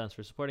 Kirsten Dunst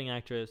for Supporting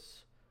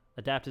Actress.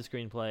 Adapted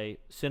Screenplay,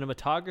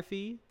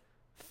 Cinematography,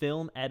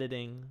 Film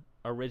Editing,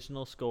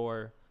 Original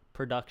Score,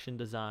 Production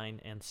Design,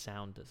 and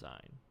Sound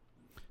Design.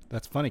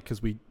 That's funny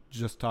because we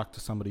just talked to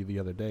somebody the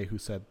other day who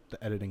said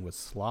the editing was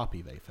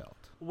sloppy, they felt.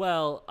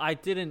 Well, I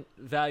didn't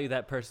value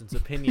that person's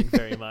opinion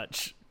very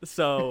much.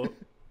 So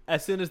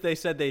as soon as they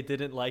said they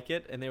didn't like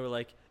it and they were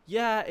like,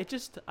 yeah, it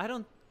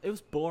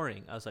was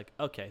boring. I was like,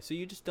 okay, so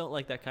you just don't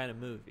like that kind of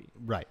movie.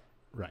 Right.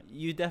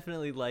 You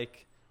definitely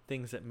like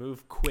things that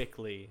move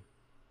quickly.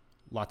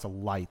 Lots of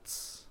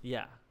lights.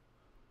 Yeah.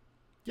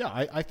 Yeah,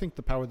 I think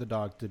The Power of the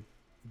Dog did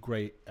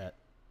great at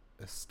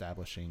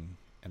establishing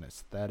an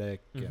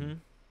aesthetic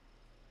and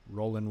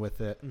rolling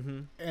with it.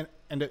 Mm-hmm.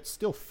 And it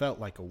still felt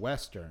like a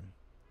Western.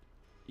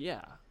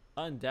 Yeah,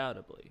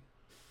 undoubtedly.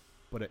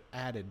 But it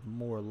added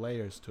more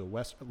layers to a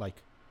Western.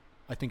 Like,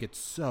 I think it's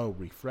so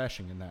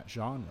refreshing in that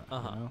genre. You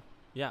know?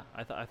 Yeah,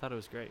 I thought it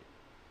was great.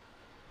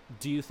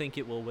 Do you think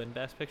it will win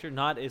Best Picture?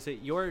 Not, is it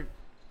your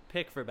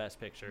pick for Best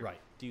Picture? Right.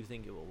 Do you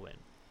think it will win?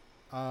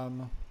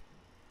 I'm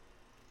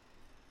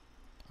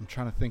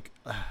trying to think.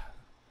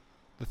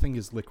 The thing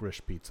is,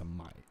 Licorice Pizza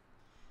might.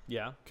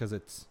 Yeah. Because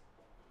it's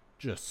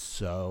just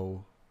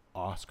so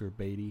Oscar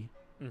baity.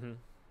 Mm-hmm.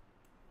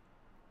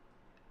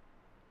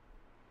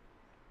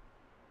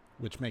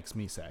 Which makes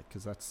me sad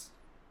because that's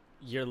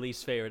your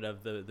least favorite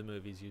of the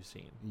movies you've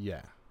seen.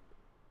 Yeah.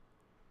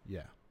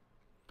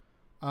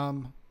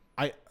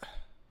 I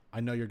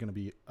know you're going to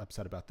be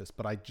upset about this,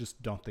 but I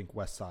just don't think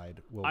West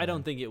Side will win. I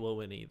don't think it will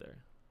win either.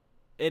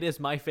 It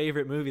is my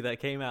favorite movie that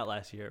came out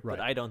last year, right.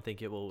 But I don't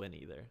think it will win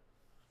either.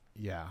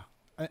 Yeah.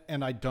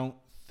 And I don't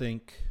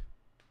think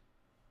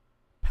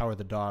Power of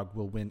the Dog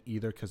will win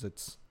either because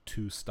it's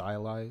too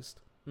stylized.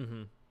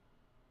 Mm-hmm.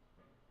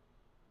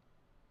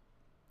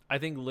 I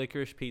think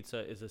Licorice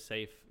Pizza is a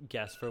safe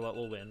guess for what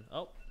will win.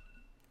 Oh,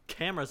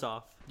 camera's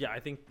off. Yeah,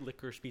 I think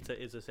Licorice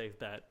Pizza is a safe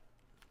bet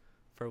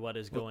for what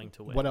is going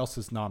to win. What else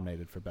is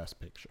nominated for Best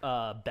Picture?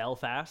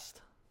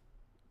 Belfast,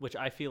 which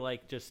I feel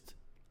like just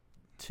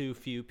too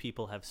few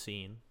people have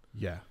seen.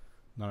 Yeah,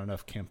 not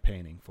enough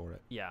campaigning for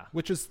it. Yeah.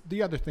 Which is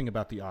the other thing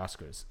about the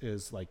Oscars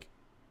is like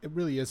it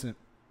really isn't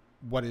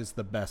what is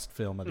the best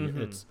film of the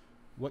year. It's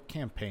what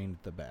campaigned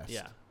the best.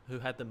 Yeah. Who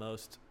had the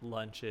most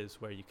lunches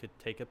where you could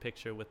take a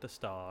picture with the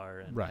star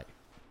and right.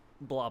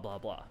 Blah, blah,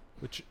 blah.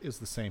 Which is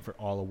the same for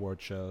all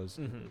award shows.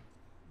 Mm-hmm.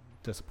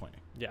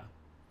 Disappointing.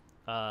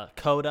 Yeah.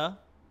 Coda,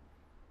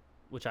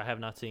 which I have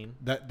not seen.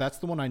 That's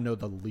the one I know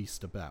the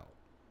least about.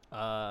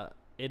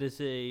 It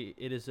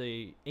is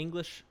a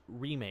English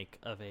remake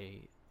of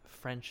a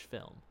French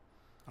film.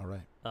 All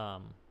right.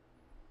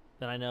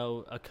 And I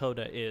know a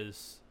coda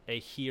is a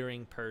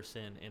hearing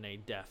person in a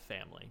deaf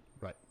family.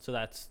 Right. So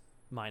that's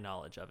my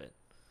knowledge of it.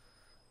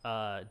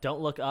 Don't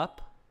Look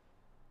Up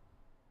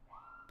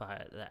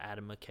by the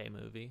Adam McKay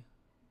movie.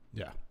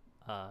 Yeah.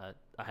 I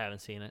haven't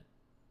seen it.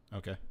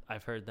 Okay.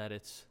 I've heard that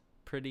it's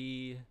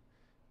pretty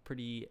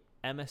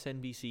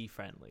MSNBC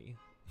friendly.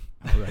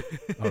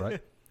 All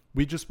right.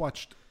 We just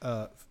watched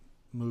a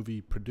movie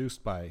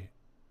produced by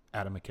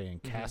Adam McKay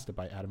and casted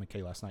by Adam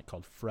McKay last night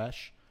called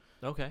Fresh.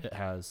 Okay. It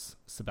has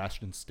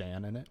Sebastian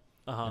Stan in it,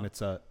 Uh-huh. and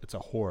it's a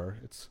horror.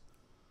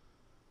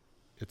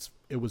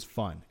 It was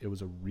fun. It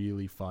was a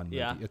really fun movie.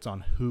 Yeah. It's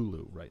on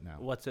Hulu right now.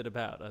 What's it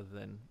about other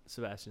than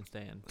Sebastian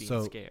Stan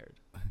being scared?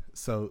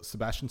 So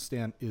Sebastian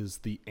Stan is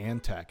the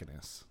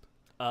antagonist,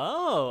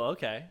 Oh,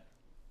 okay.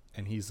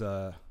 and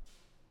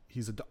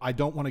I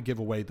don't want to give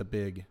away the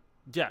big.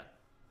 Yeah.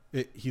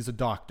 He's a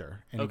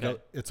doctor, and Okay.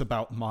 it's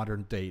about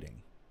modern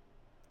dating.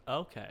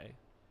 Okay.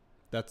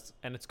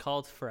 And it's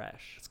called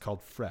Fresh. it's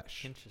called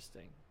Fresh.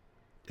 Interesting.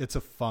 It's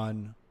a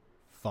fun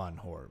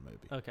horror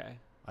movie. Okay.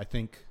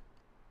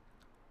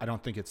 I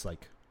don't think it's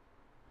like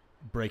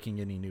breaking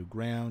any new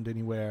ground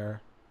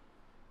anywhere,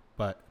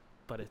 but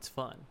it's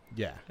fun.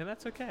 yeah, And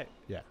that's okay.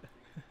 yeah,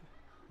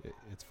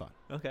 it's fun.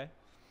 Okay.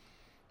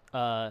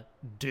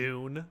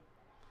 Dune.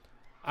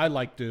 I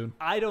like Dune.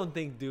 I don't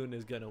think Dune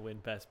is going to win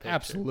Best Picture.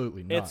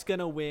 Absolutely not. It's going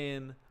to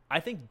win. I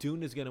think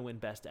Dune is going to win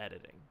Best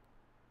Editing.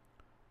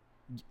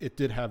 It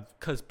did have,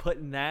 Because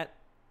putting that,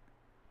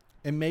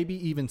 and maybe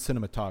even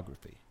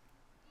cinematography.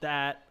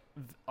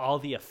 all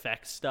the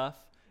effects stuff.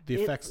 The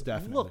effects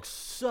definitely looks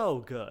so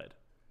good.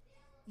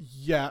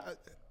 Yeah.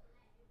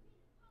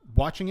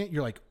 Watching it,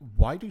 you're like,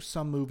 why do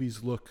some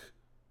movies look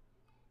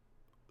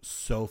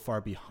so far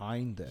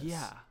behind this?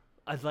 Yeah.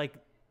 I like,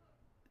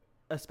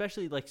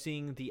 especially like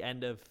seeing the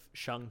end of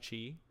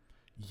Shang-Chi,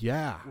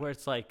 Yeah. where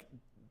it's like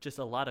just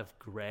a lot of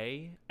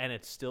gray and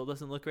it still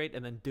doesn't look great.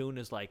 And then Dune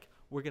is like,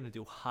 we're going to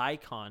do high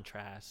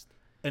contrast.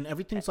 And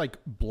everything's like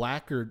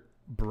black or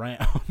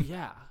brown.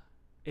 Yeah.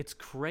 It's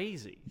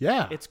crazy.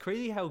 Yeah. It's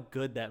crazy how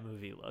good that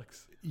movie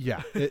looks.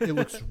 Yeah. It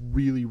looks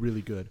really,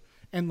 really good.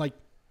 And like,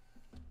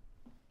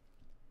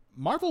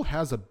 Marvel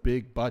has a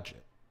big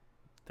budget.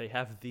 They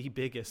have the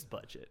biggest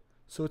budget.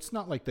 So it's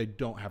not like they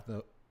don't have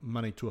the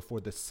money to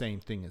afford the same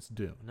thing as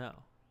Dune. No.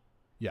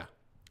 Yeah.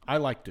 I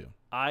like Dune.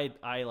 I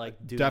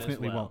like Dune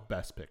Definitely as well. won't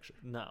Best Picture.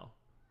 No,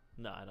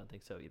 I don't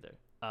think so either.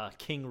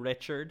 King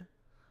Richard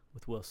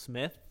with Will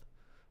Smith.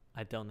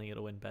 I don't think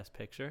it'll win Best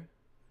Picture,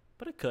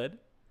 but it could.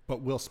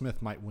 But Will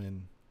Smith might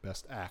win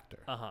Best Actor.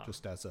 Uh-huh.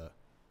 Just as a,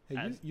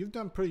 hey, you've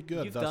done pretty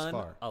good You've thus done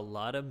far. a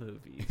lot of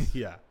movies.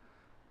 Yeah.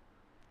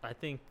 I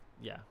think,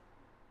 yeah.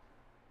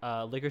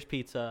 Licorice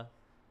Pizza,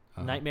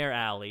 Uh-huh. Nightmare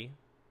Alley.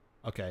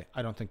 Okay.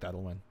 I don't think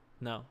that'll win.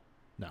 No.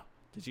 No.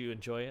 Did you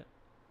enjoy it?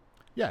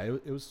 Yeah,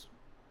 it was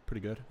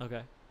pretty good.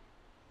 Okay.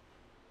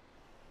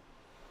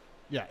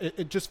 Yeah,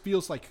 it just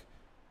feels like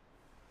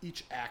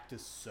each act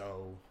is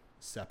so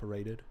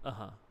separated,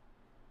 Uh-huh.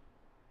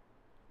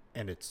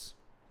 and it's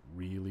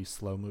really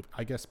slow moving.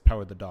 I guess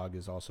Power of the Dog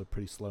is also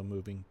pretty slow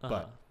moving, Uh-huh.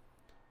 but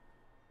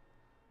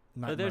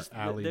Nightmare there's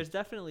Alley, there's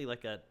definitely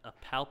like a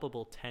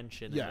palpable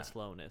tension in Yeah. the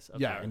slowness of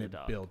yeah, Power and of it the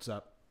Dog. builds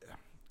up.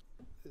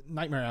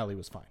 Nightmare Alley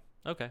was fine.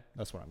 Okay.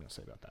 That's what I'm going to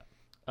say about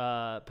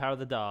that. Power of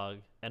the Dog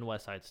and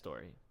West Side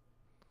Story.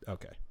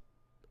 Okay.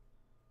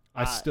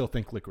 I still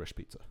think Licorice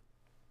Pizza.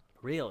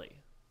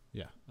 Really?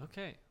 Yeah.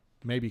 Okay.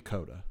 Maybe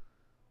Coda.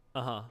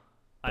 Uh-huh.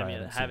 But I mean, I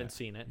haven't haven't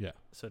seen it, Yeah.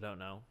 so don't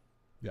know.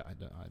 Yeah,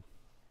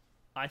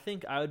 I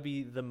think I would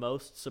be the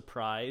most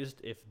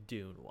surprised if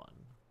Dune won.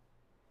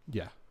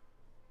 yeah.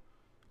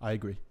 I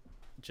agree.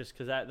 Just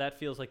because that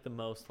feels like the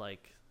most,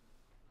 like,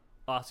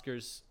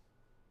 Oscars...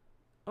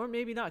 Or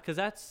maybe not, because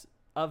that's...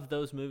 Of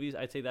those movies,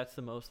 I'd say that's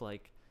the most,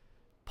 like,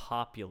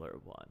 popular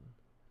one.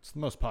 It's the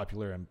most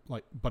popular, and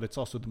but it's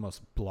also the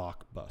most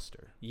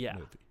blockbuster Yeah.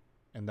 movie.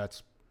 And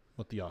that's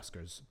what the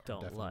Oscars Don't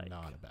are definitely like.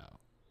 not about.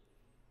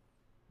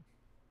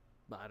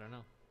 But I don't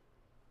know.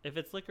 If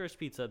it's Licorice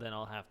Pizza, then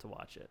I'll have to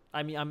watch it.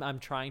 I mean, I'm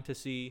trying to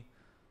see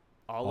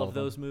all of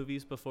those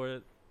movies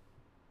before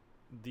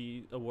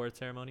the award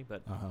ceremony,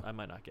 but I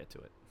might not get to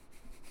it.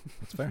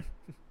 That's fair.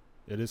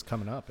 It is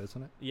coming up,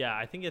 isn't it? Yeah,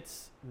 I think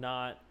it's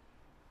not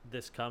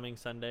this coming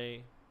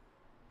Sunday,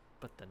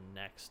 but the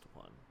next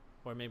one.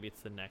 Or maybe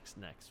it's the next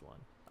one.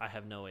 I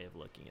have no way of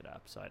looking it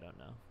up, so I don't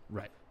know.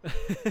 Right.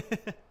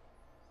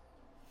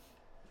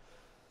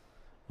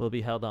 Will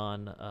be held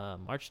on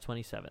March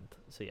 27th.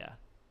 So yeah,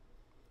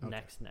 Okay.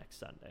 next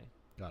Sunday.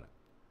 Got it.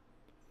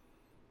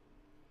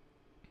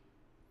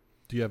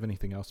 Do you have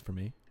anything else for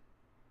me?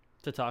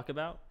 To talk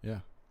about? Yeah.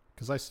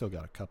 Because I still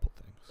got a couple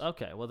things.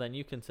 Okay, well then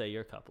you can say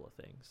your couple of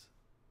things.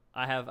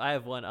 I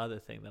have one other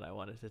thing that I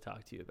wanted to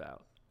talk to you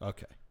about.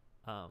 Okay.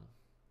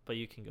 But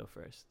you can go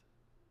first.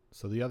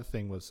 So the other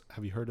thing was,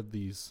 have you heard of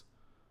these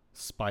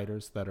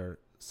spiders that are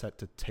set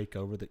to take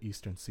over the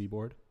eastern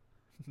seaboard?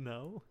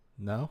 No.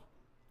 No?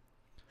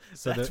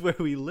 So That's where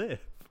we live.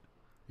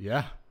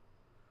 Yeah.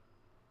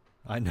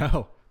 I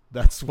know.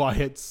 That's why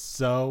it's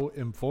so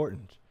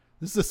important.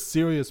 This is a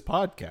serious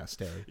podcast,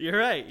 Harry. You're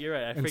right.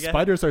 I And forget.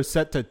 spiders are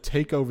set to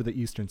take over the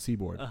eastern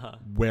seaboard,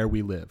 where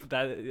we live.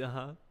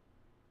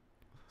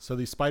 So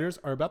these spiders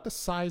are about the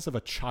size of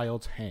a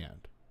child's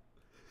hand.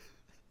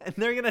 And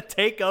they're going to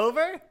take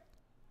over?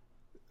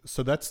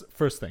 So that's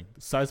first thing,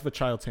 the size of a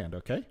child's hand,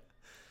 okay?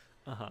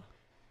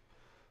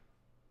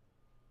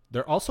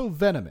 They're also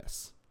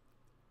venomous.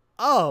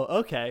 Oh,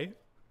 okay.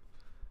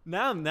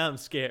 Now I'm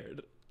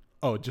scared.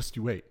 Oh, just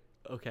you wait.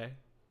 Okay.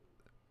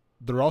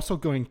 They're also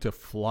going to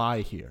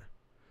fly here.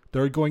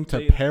 They're going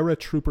to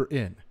paratrooper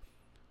in.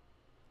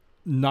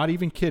 Not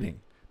even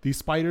kidding. These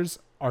spiders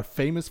are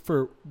famous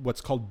for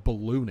what's called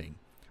ballooning,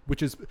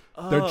 which is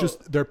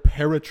they're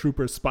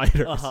paratrooper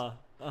spiders.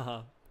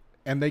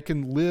 And they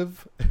can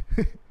live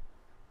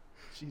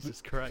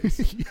Jesus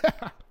Christ.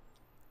 Yeah.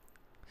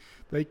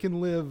 They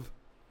can live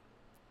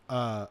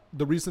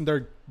the reason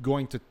they're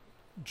going to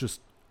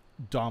just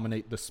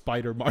dominate the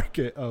spider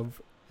market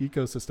of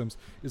ecosystems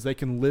is they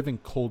can live in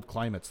cold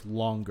climates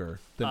longer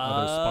than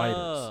other spiders.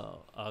 Oh,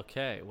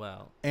 okay.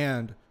 Well.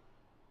 And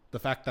the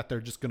fact that they're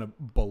just going to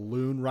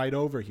balloon right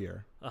over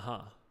here.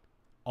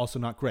 Also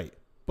not great.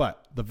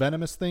 But the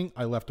venomous thing,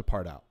 I left a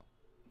part out.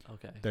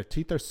 Okay. Their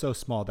teeth are so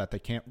small that they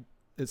can't.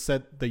 It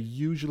said they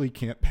usually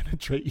can't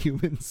penetrate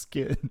human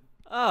skin.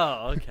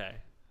 Oh, okay.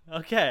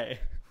 Okay.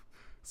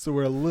 So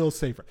we're a little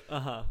safer.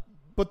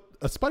 But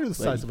a spider the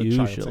size of a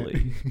child.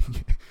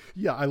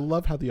 Yeah, I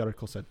love how the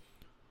article said,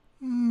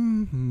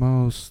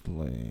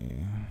 mostly.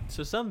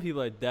 So some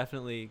people are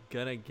definitely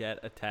going to get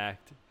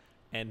attacked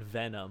and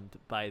venomed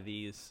by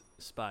these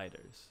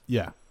spiders.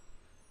 Yeah.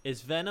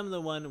 Is venom the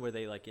one where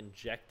they like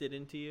inject it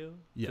into you?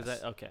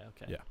 Yes. Okay.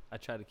 Yeah. I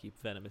try to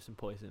keep venomous and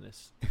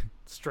poisonous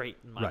straight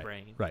in my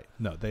brain. Right.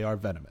 No, they are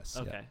venomous.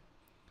 Okay. Yeah.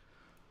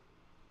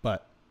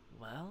 But.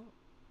 Well.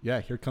 Yeah,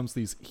 here comes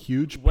these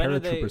huge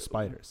paratrooper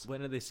spiders.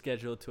 When are they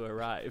scheduled to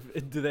arrive?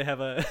 Do they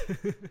have a...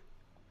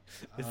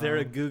 Is there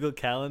a Google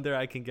Calendar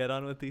I can get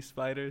on with these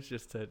spiders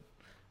just to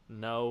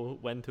know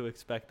when to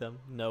expect them,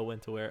 know when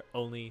to wear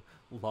only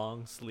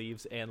long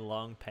sleeves and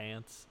long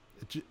pants?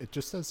 It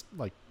just says,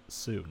 like,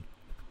 soon.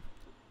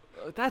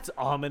 That's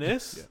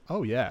ominous. Yeah.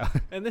 Oh, yeah.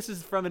 And this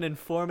is from an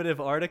informative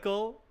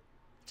article?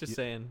 Just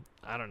saying,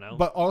 I don't know.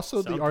 But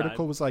also the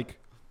article was like,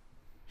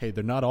 hey,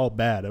 they're not all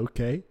bad,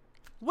 okay?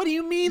 What do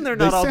you mean they're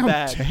not all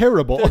bad? They sound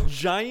terrible. They're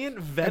giant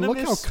venomous and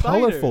look how spiders.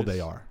 colorful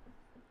they are.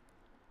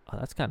 Oh,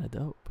 that's kind of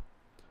dope.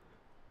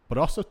 But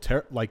also,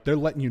 like, they're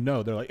letting you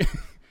know. They're like,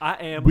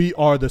 we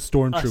are the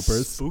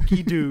stormtroopers. A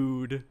spooky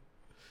dude.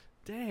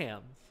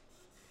 Damn.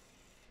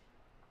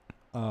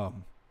 But,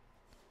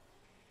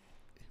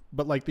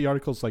 like, the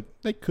article's like,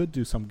 they could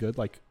do some good,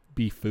 like,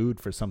 be food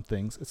for some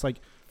things. It's like...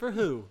 For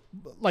who?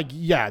 Like,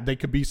 yeah, they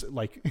could be,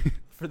 like...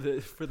 For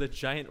the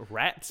giant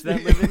rats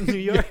that live in New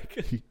York?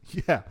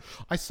 Yeah.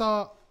 I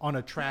saw on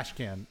a trash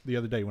can the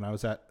other day when I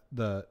was at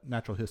the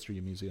Natural History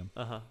Museum.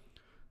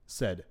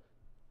 Said,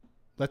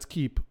 let's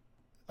keep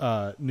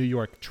New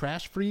York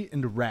trash-free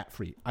and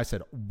rat-free. I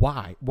said,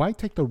 why? Why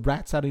take the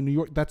rats out of New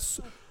York? That's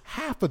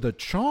half of the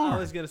charm. I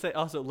was going to say,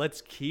 also, let's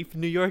keep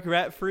New York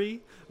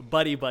rat-free.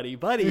 Buddy.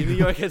 New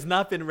York has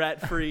not been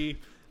rat-free,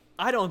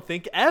 I don't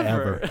think,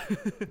 ever.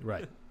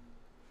 Right.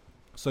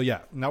 So,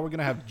 yeah, now we're going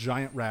to have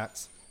giant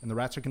rats. And the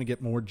rats are going to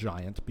get more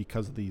giant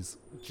because of these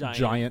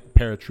giant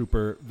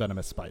paratrooper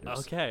venomous spiders.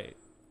 Okay.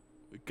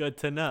 Good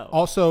to know.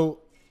 Also,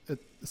 it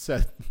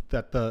said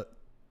that the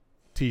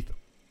teeth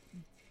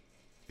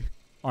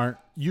aren't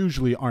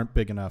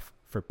big enough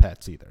for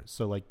pets either.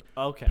 So, like,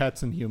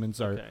 pets and humans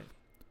are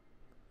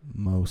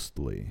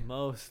mostly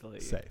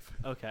safe.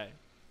 Okay.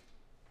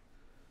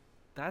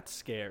 That's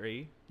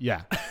scary.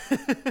 Yeah.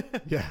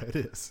 Yeah, it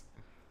is.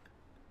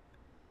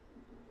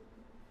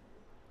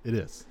 It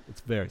is.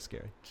 It's very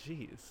scary.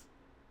 Jeez.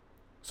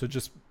 So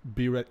just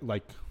be ready.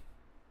 Like,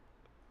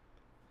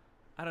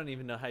 I don't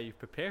even know how you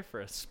prepare for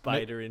a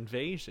spider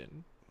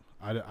invasion.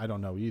 I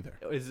don't know either.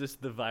 Is this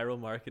the viral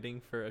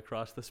marketing for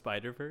Across the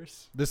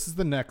Spider-Verse? This is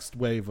the next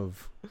wave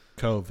of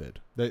COVID.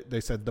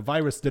 They said the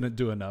virus didn't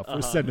do enough.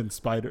 We're sending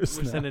spiders.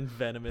 We're sending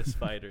venomous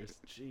spiders.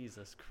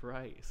 Jesus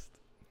Christ.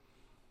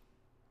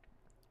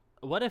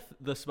 What if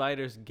the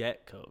spiders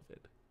get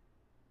COVID?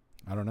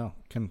 I don't know.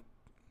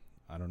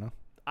 I don't know.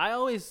 I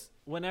always,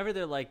 whenever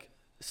they're like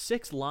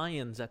 6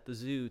 lions at the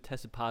zoo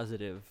tested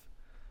positive,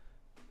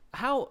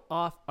 how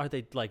off are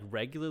they like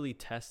regularly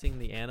testing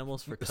the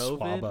animals for COVID?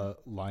 Swab a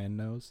lion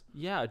nose?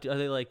 Yeah. Are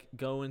they like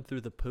going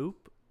through the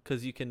poop?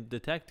 Because you can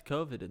detect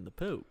COVID in the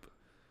poop.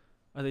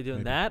 Are they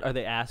doing that? Are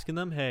they asking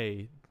them,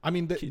 hey, I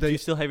mean, do you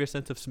still have your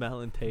sense of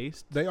smell and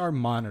taste? They are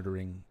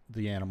monitoring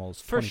the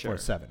animals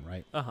 24/7,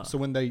 right? So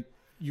when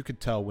you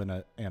could tell when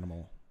an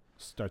animal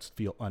starts to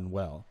feel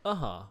unwell.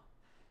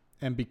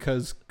 And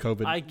because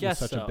COVID was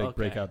such a big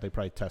breakout, they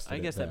probably tested it. I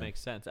guess that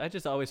makes sense. I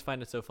just always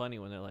find it so funny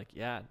when they're like,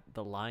 yeah,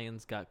 the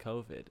lions got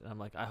COVID. And I'm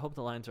like, I hope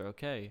the lions are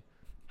okay.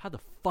 How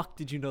the fuck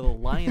did you know the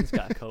lions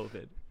got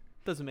COVID?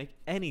 Doesn't make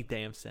any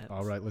damn sense.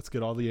 All right, let's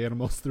get all the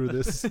animals through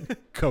this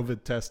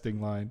COVID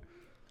testing line.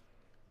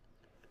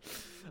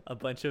 a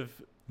bunch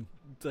of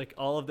like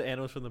all of the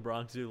animals from the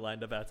Bronx Zoo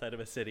lined up outside of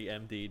a city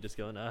empty, just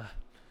going, I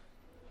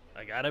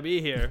gotta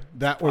be here.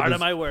 That Part of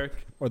my work.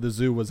 Or the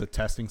zoo was a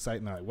testing site,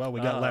 and they're like, well, we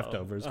got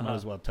leftovers. Might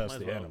as well test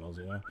the well. animals,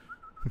 you know?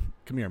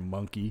 Come here,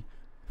 monkey.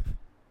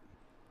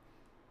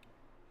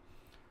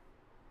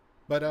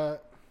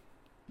 But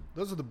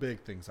those are the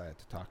big things I had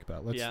to talk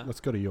about. Let's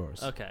go to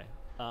yours. Okay.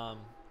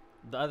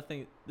 The other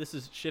thing, this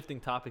is shifting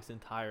topics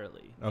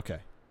entirely. Okay.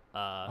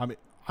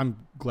 I'm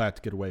glad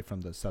to get away from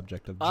the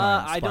subject of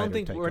giant I spider don't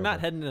think we're takeover. not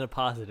heading in a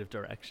positive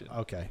direction.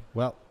 Okay.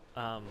 Well,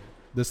 Um,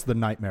 this is the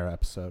nightmare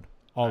episode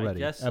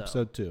already. I guess so.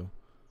 Episode 2.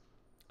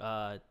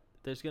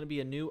 There's going to be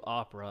a new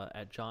opera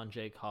at John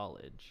Jay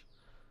College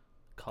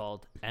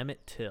called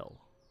Emmett Till.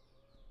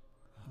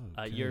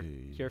 Okay.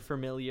 You're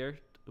familiar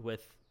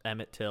with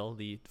Emmett Till,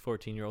 the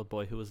 14-year-old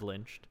boy who was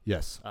lynched.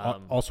 Yes.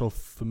 Also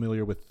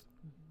familiar with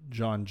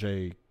John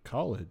Jay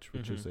College,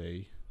 which is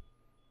a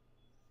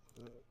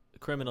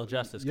criminal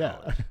justice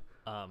college.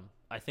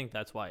 I think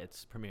that's why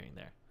it's premiering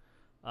there.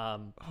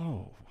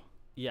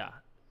 Yeah.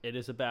 It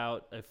is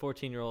about a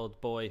 14-year-old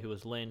boy who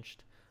was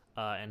lynched,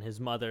 and his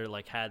mother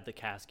had the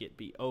casket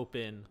be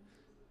open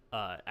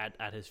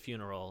at his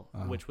funeral,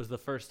 which was the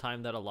first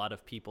time that a lot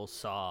of people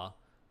saw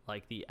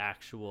the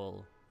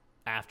actual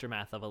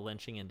aftermath of a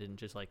lynching and didn't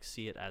just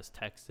see it as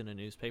text in a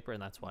newspaper.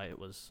 And that's why it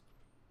was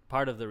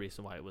part of the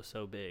reason why it was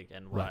so big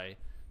and why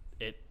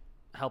it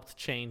helped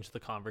change the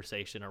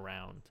conversation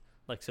around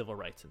civil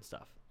rights and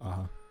stuff.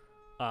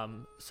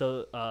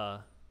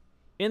 So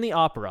in the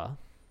opera,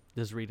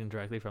 this is reading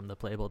directly from the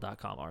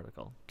Playbill.com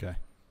article. Okay.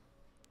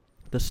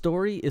 The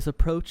story is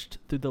approached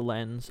through the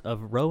lens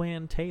of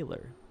Roanne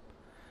Taylor,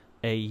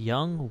 a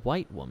young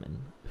white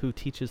woman who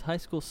teaches high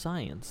school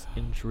science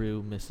in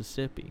Drew,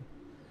 Mississippi.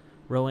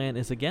 Roanne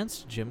is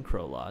against Jim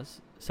Crow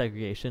laws,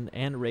 segregation,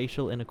 and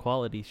racial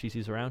inequality she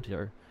sees around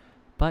her,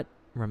 but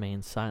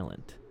remains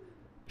silent.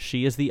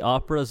 She is the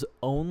opera's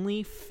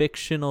only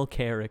fictional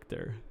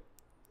character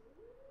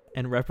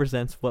and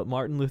represents what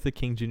Martin Luther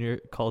King Jr.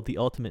 called the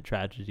ultimate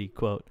tragedy,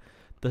 quote,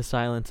 the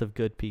silence of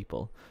good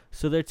people.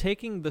 So they're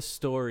taking the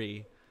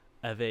story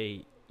of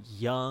a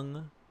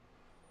young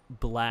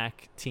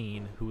black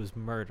teen who was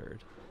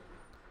murdered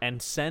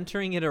and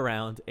centering it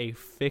around a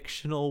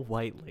fictional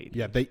white lady.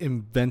 Yeah, they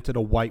invented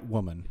a white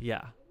woman.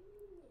 Yeah.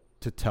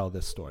 To tell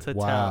this story. To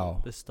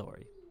tell this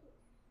story.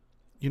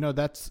 You know,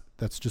 that's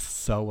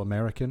just so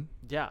American.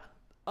 Yeah.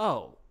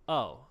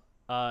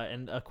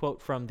 And a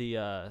quote from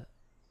the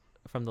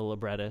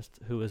librettist,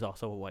 who is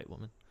also a white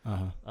woman.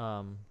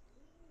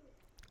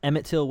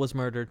 Emmett Till was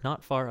murdered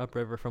not far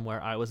upriver from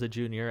where I was a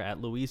junior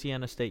at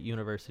Louisiana State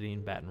University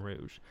in Baton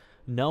Rouge.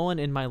 No one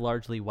in my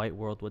largely white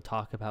world would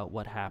talk about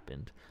what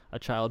happened. A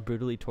child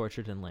brutally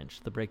tortured and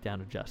lynched, the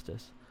breakdown of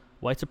justice.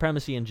 White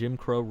supremacy and Jim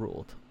Crow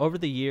ruled. Over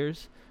the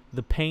years,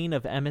 the pain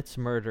of Emmett's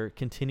murder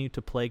continued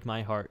to plague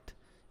my heart.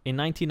 In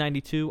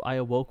 1992, I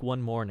awoke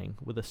one morning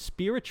with a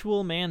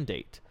spiritual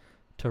mandate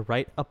to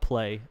write a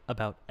play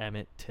about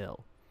Emmett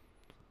Till.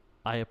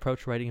 I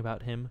approach writing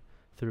about him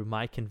through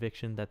my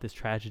conviction that this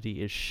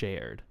tragedy is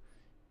shared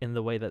in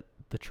the way that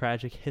the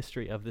tragic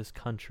history of this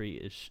country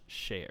is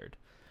shared.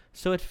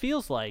 So it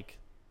feels like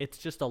it's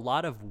just a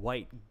lot of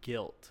white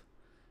guilt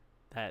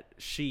that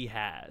she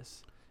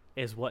has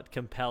is what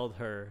compelled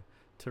her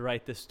to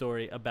write this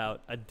story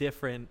about a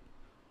different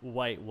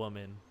white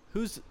woman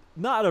who's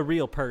not a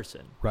real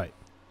person. Right.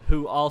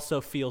 Who also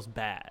feels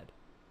bad.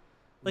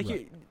 Right. You're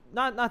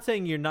not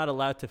saying you're not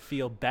allowed to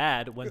feel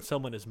bad when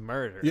someone is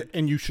murdered. Yeah,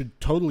 and you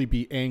should totally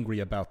be angry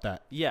about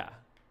that. Yeah.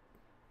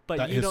 But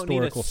that you don't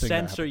need to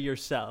center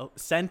yourself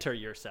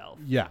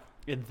yeah.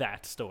 in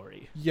that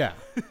story. Yeah.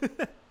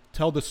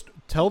 Tell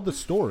the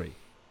story.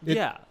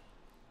 Yeah.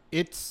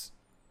 It's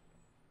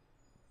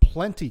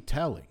plenty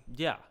telling.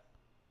 Yeah.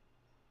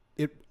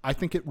 I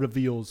think it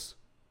reveals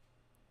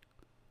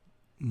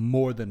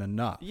more than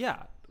enough.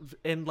 Yeah.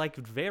 In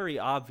very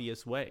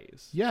obvious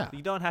ways. Yeah.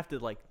 You don't have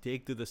to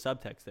dig through the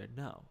subtext there.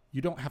 No.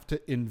 You don't have to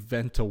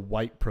invent a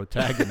white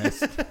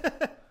protagonist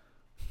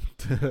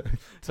to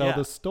tell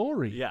the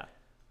story. Yeah.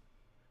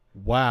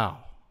 Wow.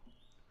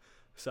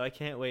 So I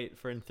can't wait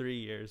for in 3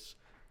 years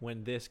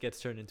when this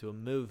gets turned into a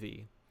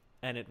movie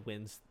and it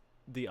wins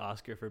the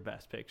Oscar for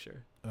Best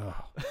Picture.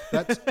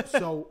 That's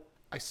so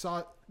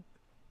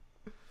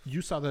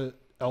you saw the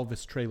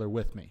Elvis trailer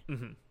with me.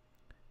 Mm-hmm.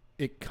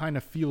 It kind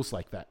of feels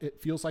like that.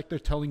 It feels like they're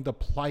telling the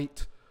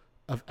plight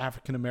of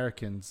African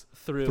Americans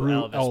through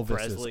Elvis's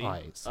Presley.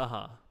 eyes.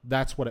 Uh-huh.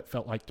 That's what it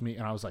felt like to me,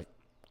 and I was like,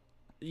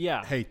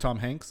 yeah. Hey, Tom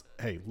Hanks.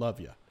 Hey,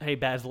 love you. Hey,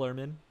 Baz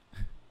Luhrmann.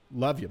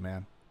 Love you,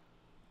 man.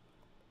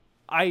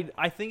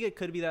 I think it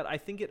could be that. I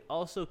think it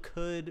also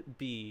could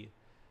be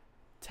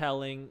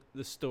telling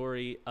the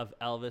story of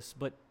Elvis,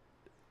 but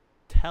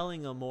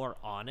telling a more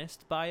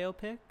honest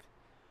biopic.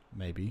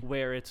 Maybe.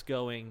 Where it's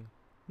going,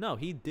 no,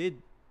 he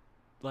did,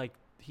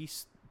 he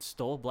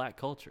stole black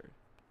culture.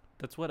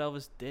 That's what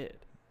Elvis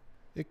did.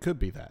 It could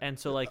be that. And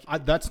so,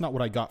 that's not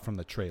what I got from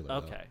the trailer.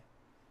 Okay.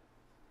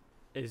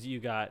 Is you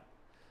got...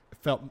 It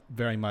felt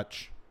very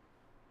much,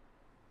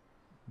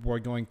 we're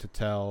going to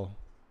tell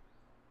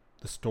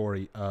the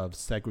story of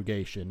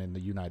segregation in the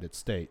United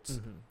States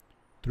Mm-hmm.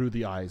 through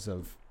the eyes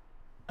of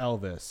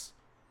Elvis,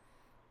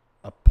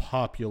 a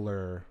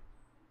popular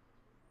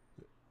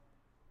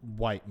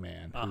white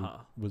man who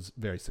was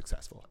very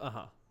successful.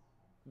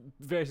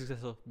 Very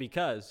successful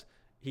because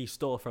he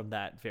stole from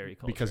that very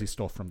culture. Because he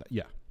stole from that.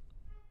 Yeah.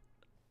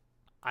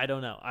 I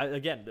don't know.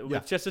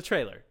 It's just a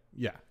trailer.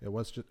 Yeah, it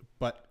was just,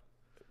 but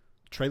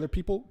trailer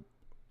people,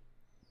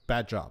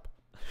 bad job.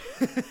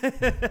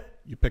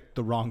 You picked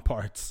the wrong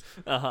parts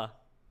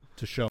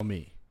to show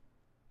me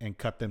and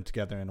cut them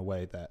together in a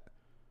way that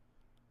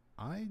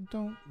I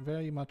don't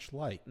very much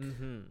like.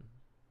 Mm-hmm.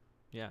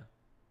 Yeah.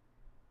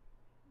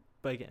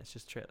 But again, it's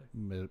just a trailer.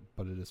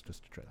 But it is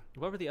just a trailer.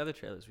 What were the other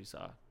trailers we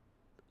saw?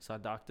 Saw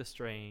Doctor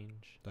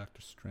Strange.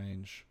 Doctor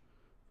Strange.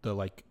 The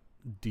like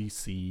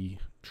DC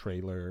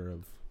trailer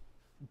of...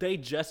 They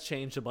just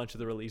changed a bunch of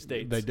the release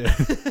dates. They did.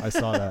 I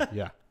saw that,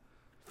 yeah.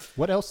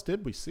 What else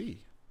did we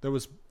see? There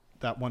was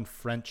that one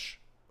French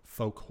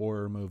folk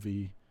horror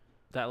movie.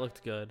 That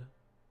looked good.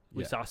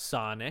 We saw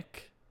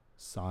Sonic.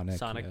 Sonic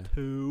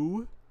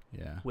 2.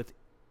 Yeah. With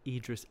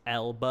Idris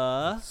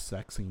Elba. With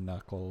sexy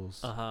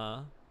Knuckles.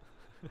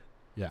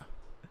 Yeah.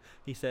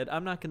 He said,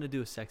 I'm not going to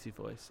do a sexy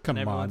voice. Come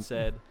and everyone on.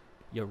 said,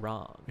 you're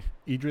wrong.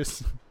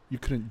 Idris, you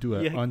couldn't do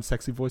an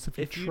unsexy voice if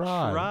you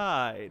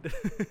tried.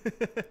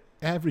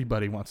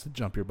 Everybody wants to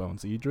jump your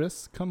bones,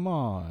 Idris. Come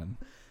on.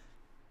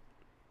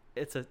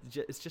 It's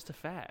just a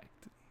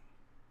fact.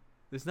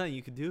 There's nothing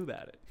you can do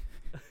about it.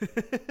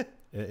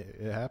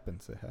 It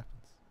happens. It happens.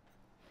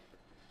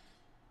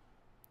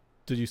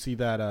 Did you see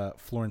that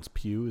Florence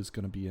Pugh is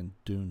going to be in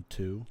Dune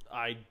 2?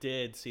 I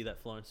did see that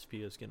Florence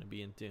Pugh is going to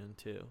be in Dune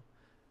 2.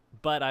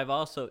 But I've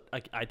also...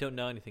 I don't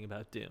know anything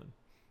about Dune.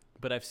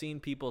 But I've seen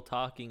people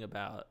talking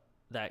about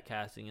that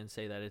casting and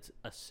say that it's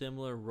a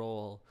similar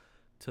role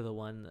to the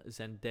one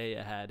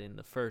Zendaya had in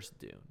the first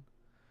Dune,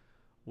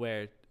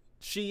 where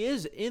she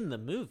is in the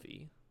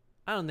movie.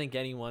 I don't think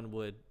anyone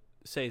would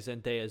say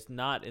Zendaya's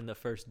not in the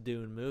first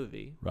Dune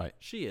movie. Right.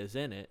 She is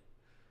in it.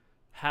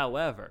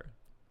 However,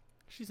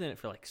 she's in it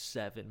for like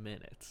 7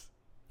 minutes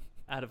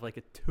out of like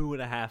a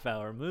 2.5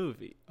 hour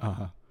movie.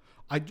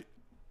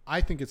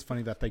 I think it's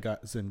funny that they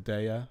got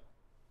Zendaya,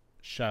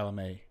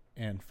 Chalamet,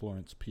 and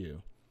Florence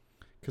Pugh,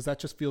 because that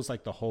just feels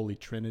like the holy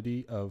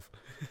trinity of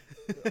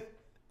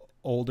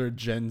older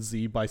Gen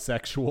Z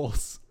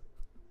bisexuals.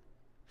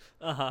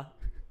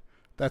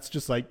 That's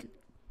just like,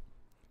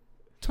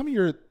 tell me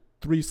your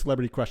 3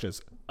 celebrity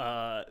crushes.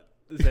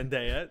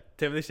 Zendaya,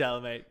 Timothée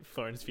Chalamet,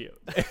 Florence Pugh.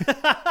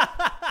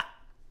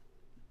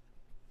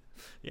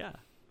 Yeah,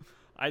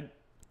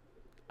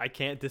 I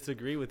can't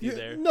disagree with you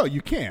there. No,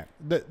 you can't.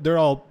 They're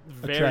all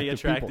very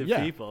attractive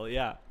people. People.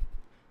 Yeah.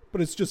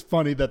 But it's just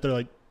funny that they're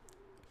like,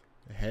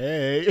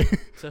 hey,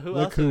 so who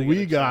look else who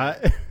we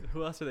got.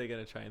 Who else are they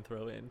going to try and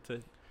throw in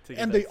to get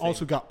and they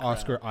also got crowd?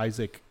 Oscar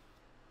Isaac,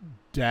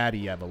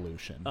 Daddy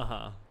Evolution.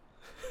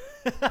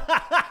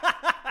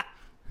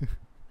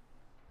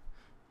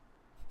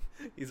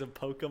 He's a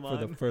Pokemon.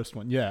 For the first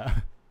one, yeah.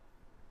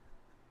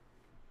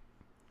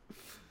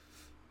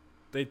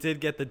 They did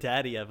get the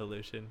Daddy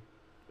Evolution.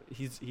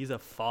 He's a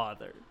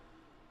father.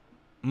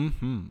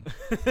 Mm-hmm.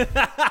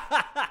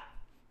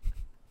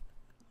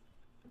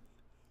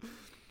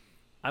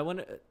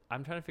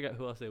 I'm trying to figure out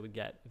who else they would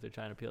get if they're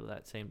trying to appeal to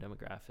that same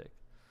demographic.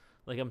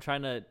 Like, I'm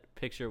trying to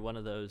picture one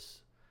of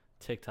those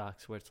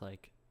TikToks where it's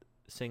like,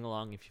 sing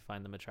along if you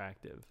find them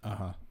attractive.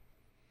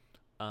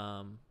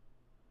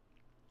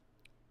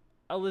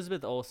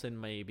 Elizabeth Olsen,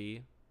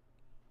 maybe.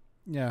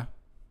 Yeah.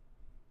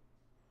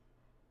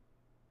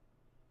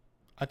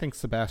 I think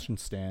Sebastian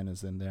Stan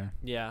is in there.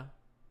 Yeah,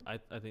 I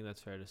think that's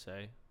fair to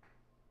say.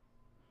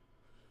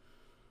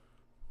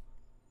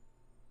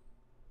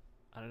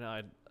 I don't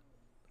know.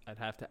 I'd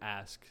have to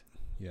ask.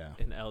 Yeah.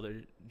 An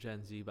elder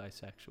Gen Z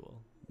bisexual.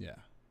 Yeah.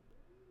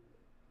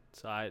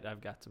 So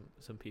I've got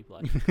some people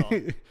I can call.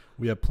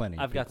 We have plenty.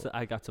 I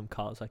got some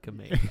calls I can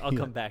make. I'll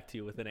come back to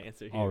you with an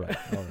answer here. All right.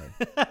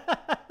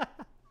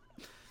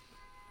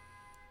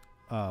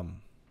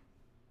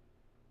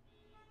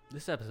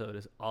 This episode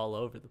is all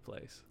over the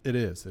place. It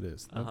is.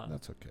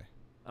 That's okay.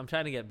 I'm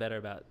trying to get better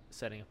about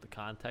setting up the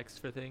context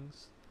for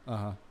things.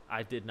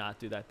 I did not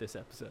do that this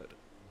episode.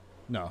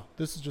 No,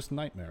 this is just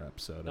Nightmare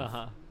episode.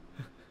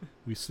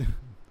 This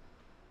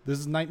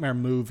is Nightmare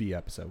movie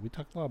episode. We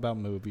talked a lot about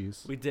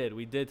movies. We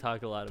did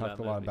talk a lot about movies. Talked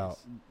a lot about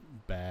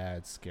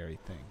bad, scary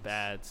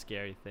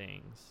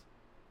things.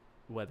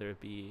 Whether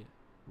it be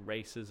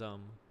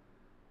racism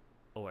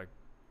or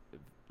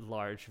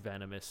large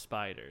venomous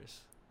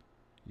spiders.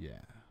 Yeah.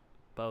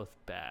 Both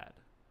bad.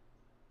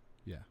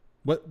 Yeah.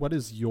 What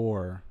is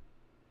your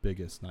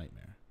biggest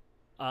nightmare?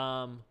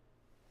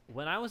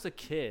 When I was a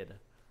kid,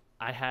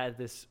 I had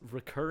this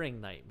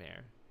recurring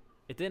nightmare.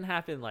 It didn't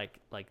happen like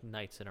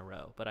nights in a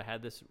row, but I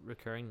had this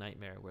recurring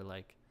nightmare where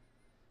like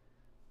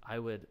I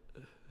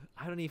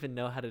don't even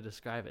know how to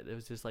describe it. It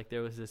was just like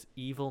there was this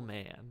evil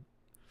man.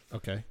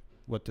 Okay.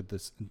 Do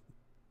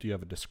you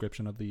have a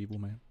description of the evil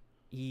man?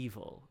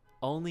 Evil.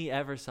 Only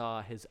ever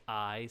saw his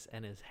eyes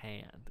and his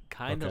hand.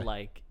 kind of Okay.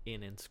 like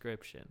in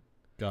Inscription,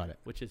 Got it.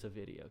 which is a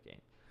video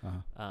game.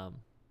 Uh-huh.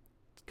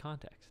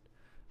 Context.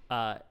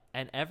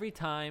 And every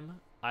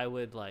time I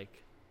would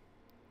like,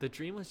 the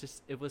dream was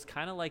just, it was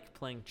kind of like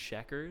playing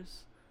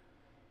checkers,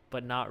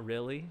 but not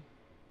really.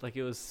 Like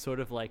it was sort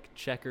of like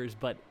checkers,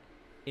 but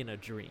in a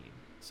dream.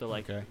 So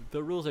like Okay.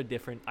 the rules are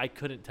different. I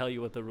couldn't tell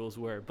you what the rules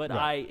were, but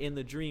Right. in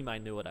the dream, I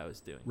knew what I was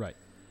doing. Right.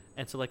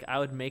 And so like I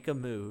would make a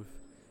move,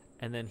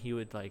 and then he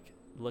would like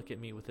look at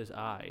me with his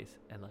eyes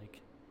and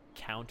like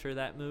counter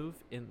that move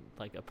in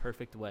like a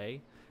perfect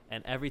way.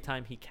 And every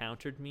time he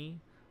countered me,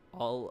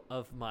 all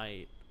of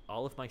my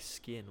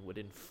skin would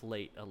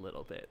inflate a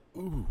little bit.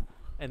 Ooh.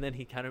 And then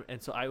he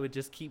and so I would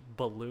just keep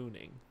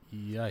ballooning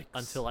Yikes.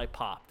 until I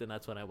popped, and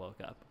that's when I woke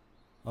up.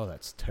 Oh,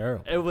 that's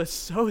terrible. It was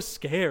so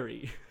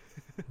scary.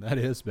 That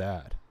is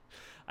bad.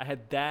 I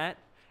had that,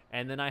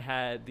 and then I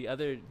had the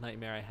other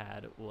nightmare I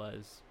had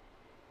was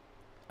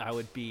I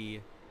would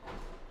be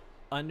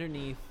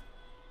underneath.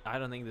 I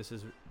don't think this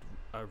is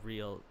a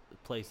real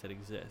place that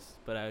exists,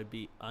 but I would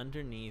be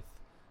underneath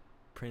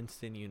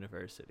Princeton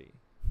University,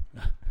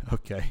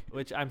 Okay.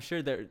 which I'm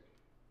sure there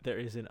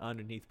is an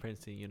underneath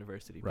Princeton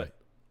University, Right. but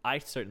I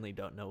certainly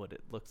don't know what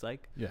it looks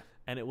like. Yeah.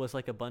 And it was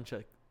like a bunch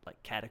of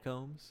like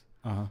catacombs,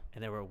 Uh-huh.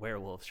 and there were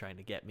werewolves trying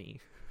to get me.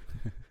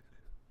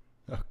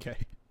 Okay.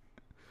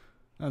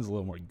 That was a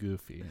little more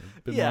goofy.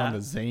 A bit more on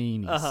the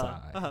zany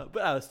side.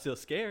 But I was still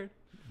scared.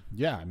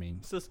 Yeah, I mean,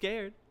 So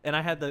scared. And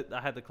I had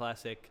the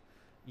classic,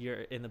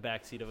 you're in the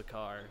back seat of a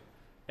car,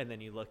 and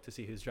then you look to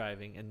see who's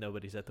driving, and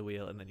nobody's at the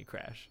wheel, and then you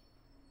crash.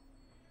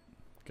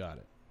 got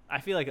it. I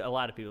feel like a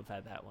lot of people have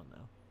had that one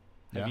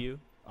though. Have Yeah? you?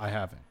 I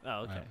haven't.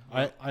 Oh,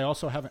 okay. I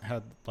also haven't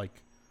had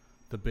like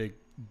the big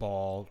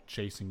ball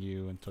chasing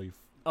you until you.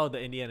 Oh,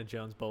 the Indiana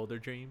Jones boulder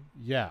dream.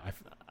 Yeah,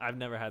 I've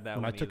never had that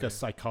when one. I took either. a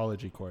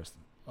psychology course,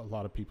 a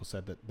lot of people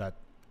said that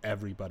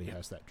everybody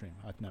has that dream.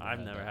 I've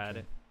never had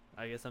dream. it.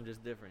 I guess I'm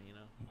just different, you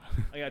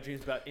know. I got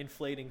dreams about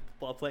inflating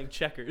while playing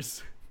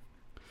checkers.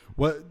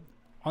 What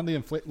on the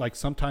inflate? Like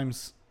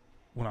sometimes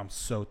when I'm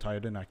so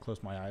tired and I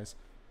close my eyes,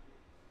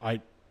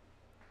 I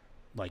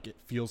like it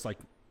feels like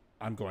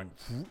I'm going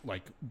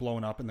like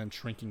blowing up and then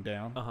shrinking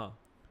down,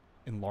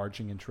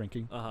 enlarging and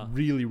shrinking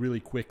really, really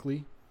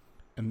quickly,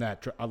 and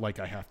that like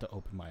I have to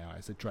open my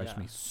eyes. It drives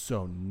me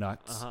so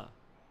nuts.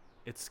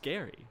 It's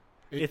scary.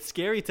 It's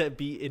scary to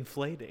be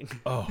inflating.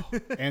 Oh,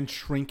 and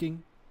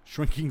shrinking.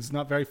 Shrinking's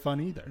not very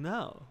fun either.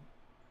 No,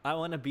 I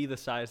want to be the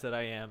size that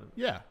I am.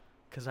 Yeah,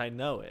 because I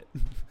know it.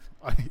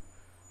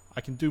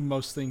 I can do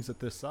most things at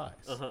this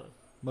size.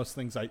 Most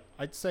things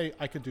I'd say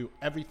I could do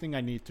everything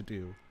I need to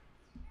do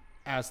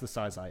as the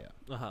size I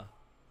am.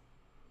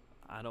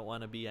 I don't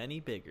want to be any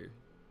bigger.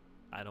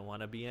 I don't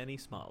want to be any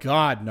smaller.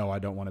 God, no, I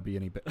don't want to be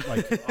any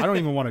like I don't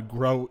even want to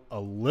grow a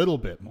little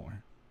bit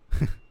more.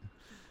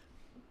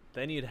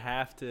 Then you'd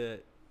have to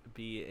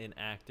be an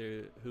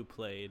actor who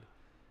played,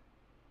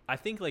 I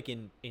think like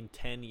in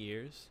 10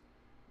 years,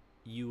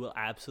 you will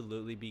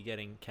absolutely be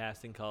getting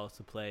casting calls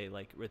to play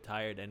like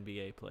retired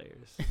NBA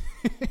players.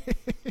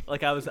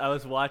 Like I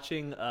was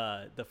watching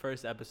the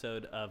first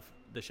episode of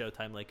the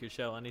Showtime Lakers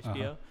show on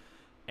HBO,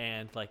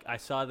 and like I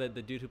saw that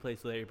the dude who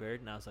plays Larry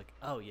Bird, and I was like,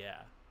 oh yeah,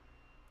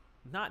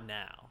 not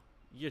now.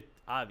 You're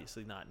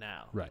obviously not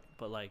now, Right?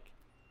 But like,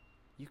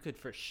 you could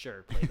for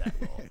sure play that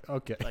role.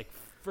 Okay. Like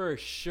for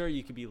sure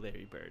you could be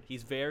Larry Bird.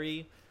 He's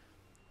very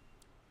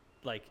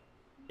like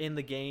in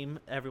the game,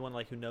 everyone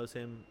like who knows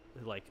him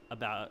like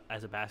about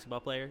as a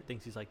basketball player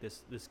thinks he's like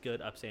this good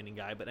upstanding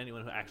guy, but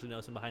anyone who actually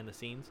knows him behind the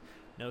scenes,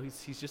 no,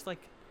 he's just like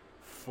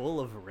full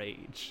of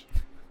rage.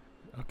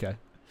 Okay.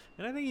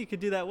 And I think you could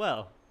do that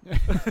well. You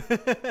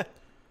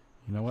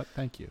know what?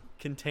 Thank you.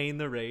 Contain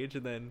the rage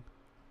and then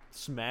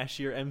smash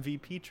your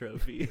MVP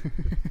trophy.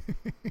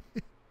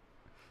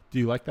 Do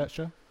you like that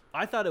show?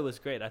 I thought it was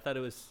great. I thought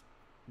it was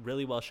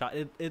really well shot.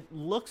 It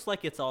looks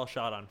like it's all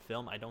shot on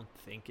film. I don't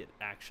think it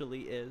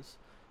actually is,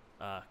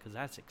 because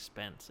that's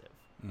expensive.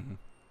 Mm-hmm.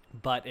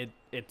 But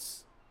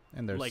it's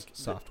and there's like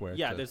software.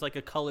 There's like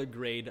a color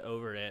grade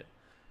over it,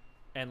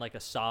 and like a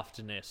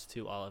softness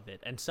to all of it.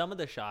 And some of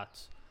the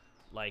shots,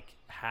 like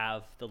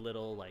have the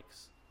little like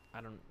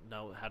I don't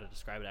know how to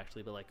describe it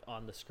actually, but like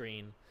on the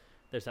screen,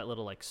 there's that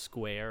little like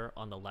square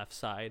on the left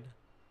side.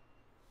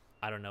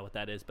 I don't know what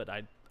that is, but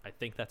I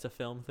think that's a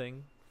film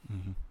thing.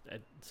 Mm-hmm.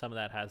 Some of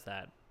that has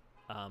that.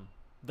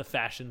 The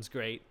fashion's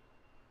great.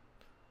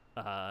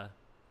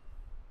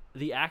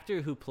 The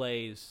actor who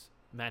plays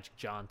Magic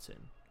Johnson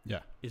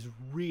is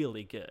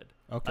really good.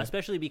 Okay.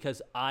 Especially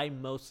because I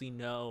mostly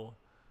know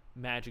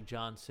Magic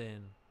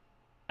Johnson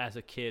as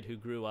a kid who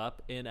grew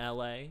up in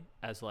LA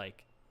as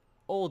like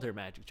older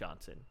Magic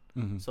Johnson.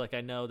 Mm-hmm. So like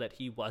I know that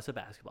he was a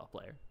basketball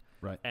player.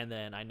 Right. And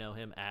then I know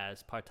him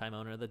as part-time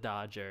owner of the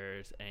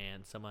Dodgers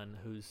and someone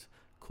who's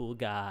cool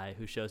guy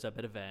who shows up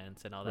at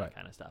events and all that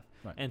kind of stuff.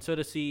 Right. And so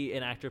to see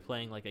an actor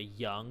playing like a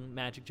young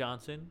Magic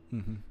Johnson,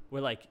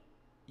 where like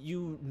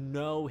you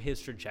know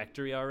his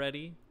trajectory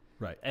already,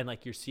 right? And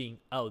like you're seeing,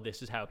 oh,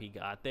 this is how he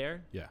got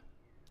there. Yeah,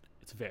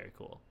 it's very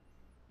cool.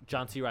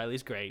 John C.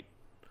 Reilly's great.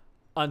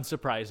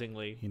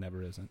 unsurprisingly. He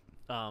never isn't.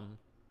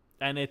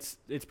 And it's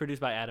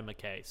produced by Adam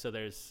McKay, so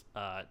there's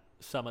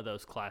some of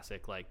those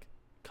classic like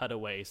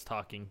cutaways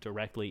talking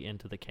directly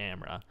into the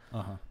camera.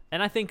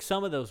 And I think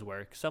some of those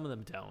work, some of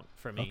them don't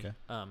for me. Okay.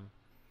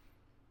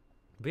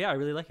 But yeah, I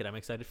really like it. I'm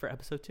excited for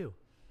episode 2.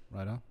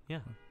 Right on. Yeah.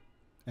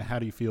 And how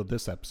do you feel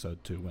this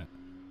episode 2 went?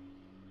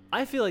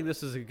 I feel like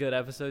this was a good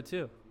episode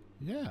too.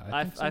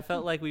 Yeah, I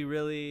felt like we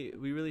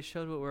really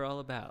showed what we're all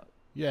about.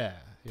 Yeah.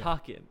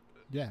 Talking.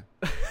 Yeah.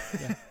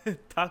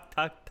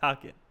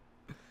 Talking.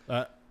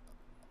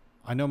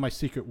 I know my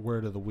secret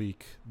word of the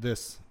week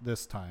this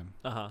time.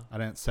 I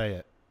didn't say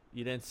it.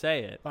 You didn't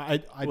say it.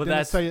 I well,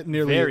 didn't say it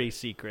nearly. Very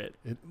secret.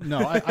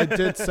 I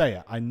did say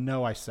it. I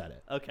know I said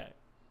it. Okay.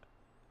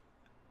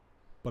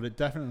 But it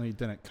definitely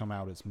didn't come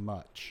out as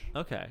much.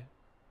 Okay.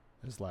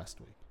 As last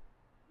week.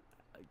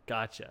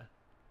 Gotcha.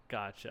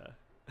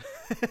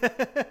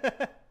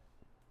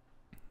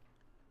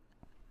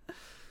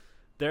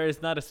 There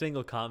is not a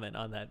single comment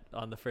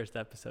on the first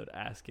episode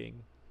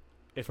asking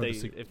if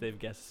they've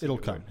guessed. It'll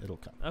come.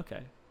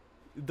 Okay.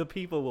 The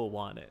people will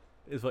want it,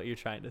 is what you're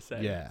trying to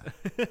say. Yeah.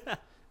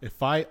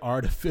 If I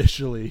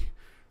artificially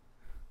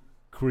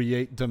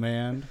create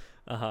demand,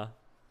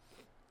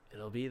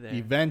 it'll be there.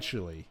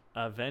 Eventually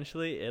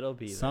it'll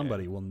be there.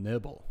 Somebody will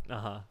nibble.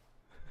 Uh-huh.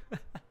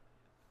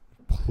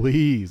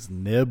 Please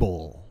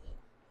nibble.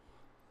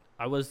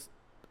 I was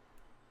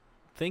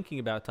thinking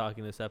about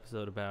talking this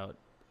episode about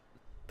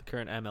the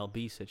current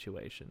MLB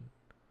situation.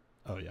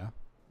 Oh, yeah?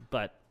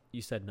 But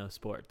you said no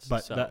sports.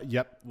 But, so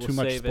too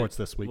much sports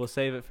this week. We'll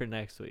save it for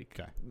next week.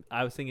 Okay.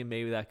 I was thinking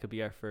maybe that could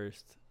be our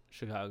first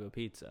Chicago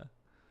pizza.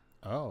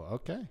 Oh,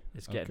 okay.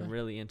 It's getting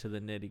really into the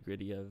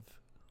nitty-gritty of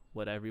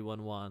what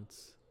everyone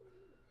wants.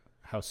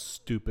 How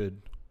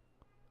stupid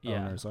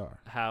owners are.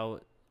 How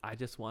I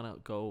just want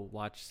to go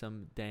watch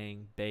some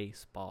dang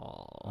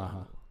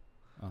baseball.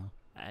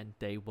 And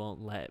they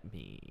won't let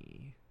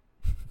me.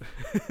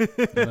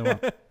 They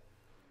won't.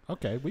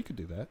 Okay, we could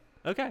do that.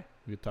 Okay.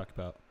 We could talk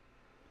about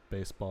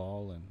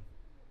baseball and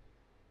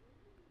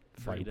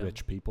Freedom. why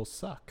rich people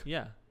suck.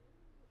 Yeah.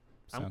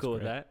 Sounds I'm cool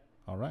great. with that.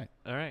 All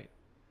right.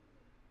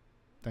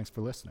 Thanks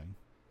for listening.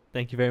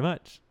 Thank you very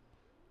much.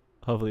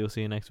 Hopefully we'll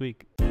see you next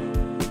week.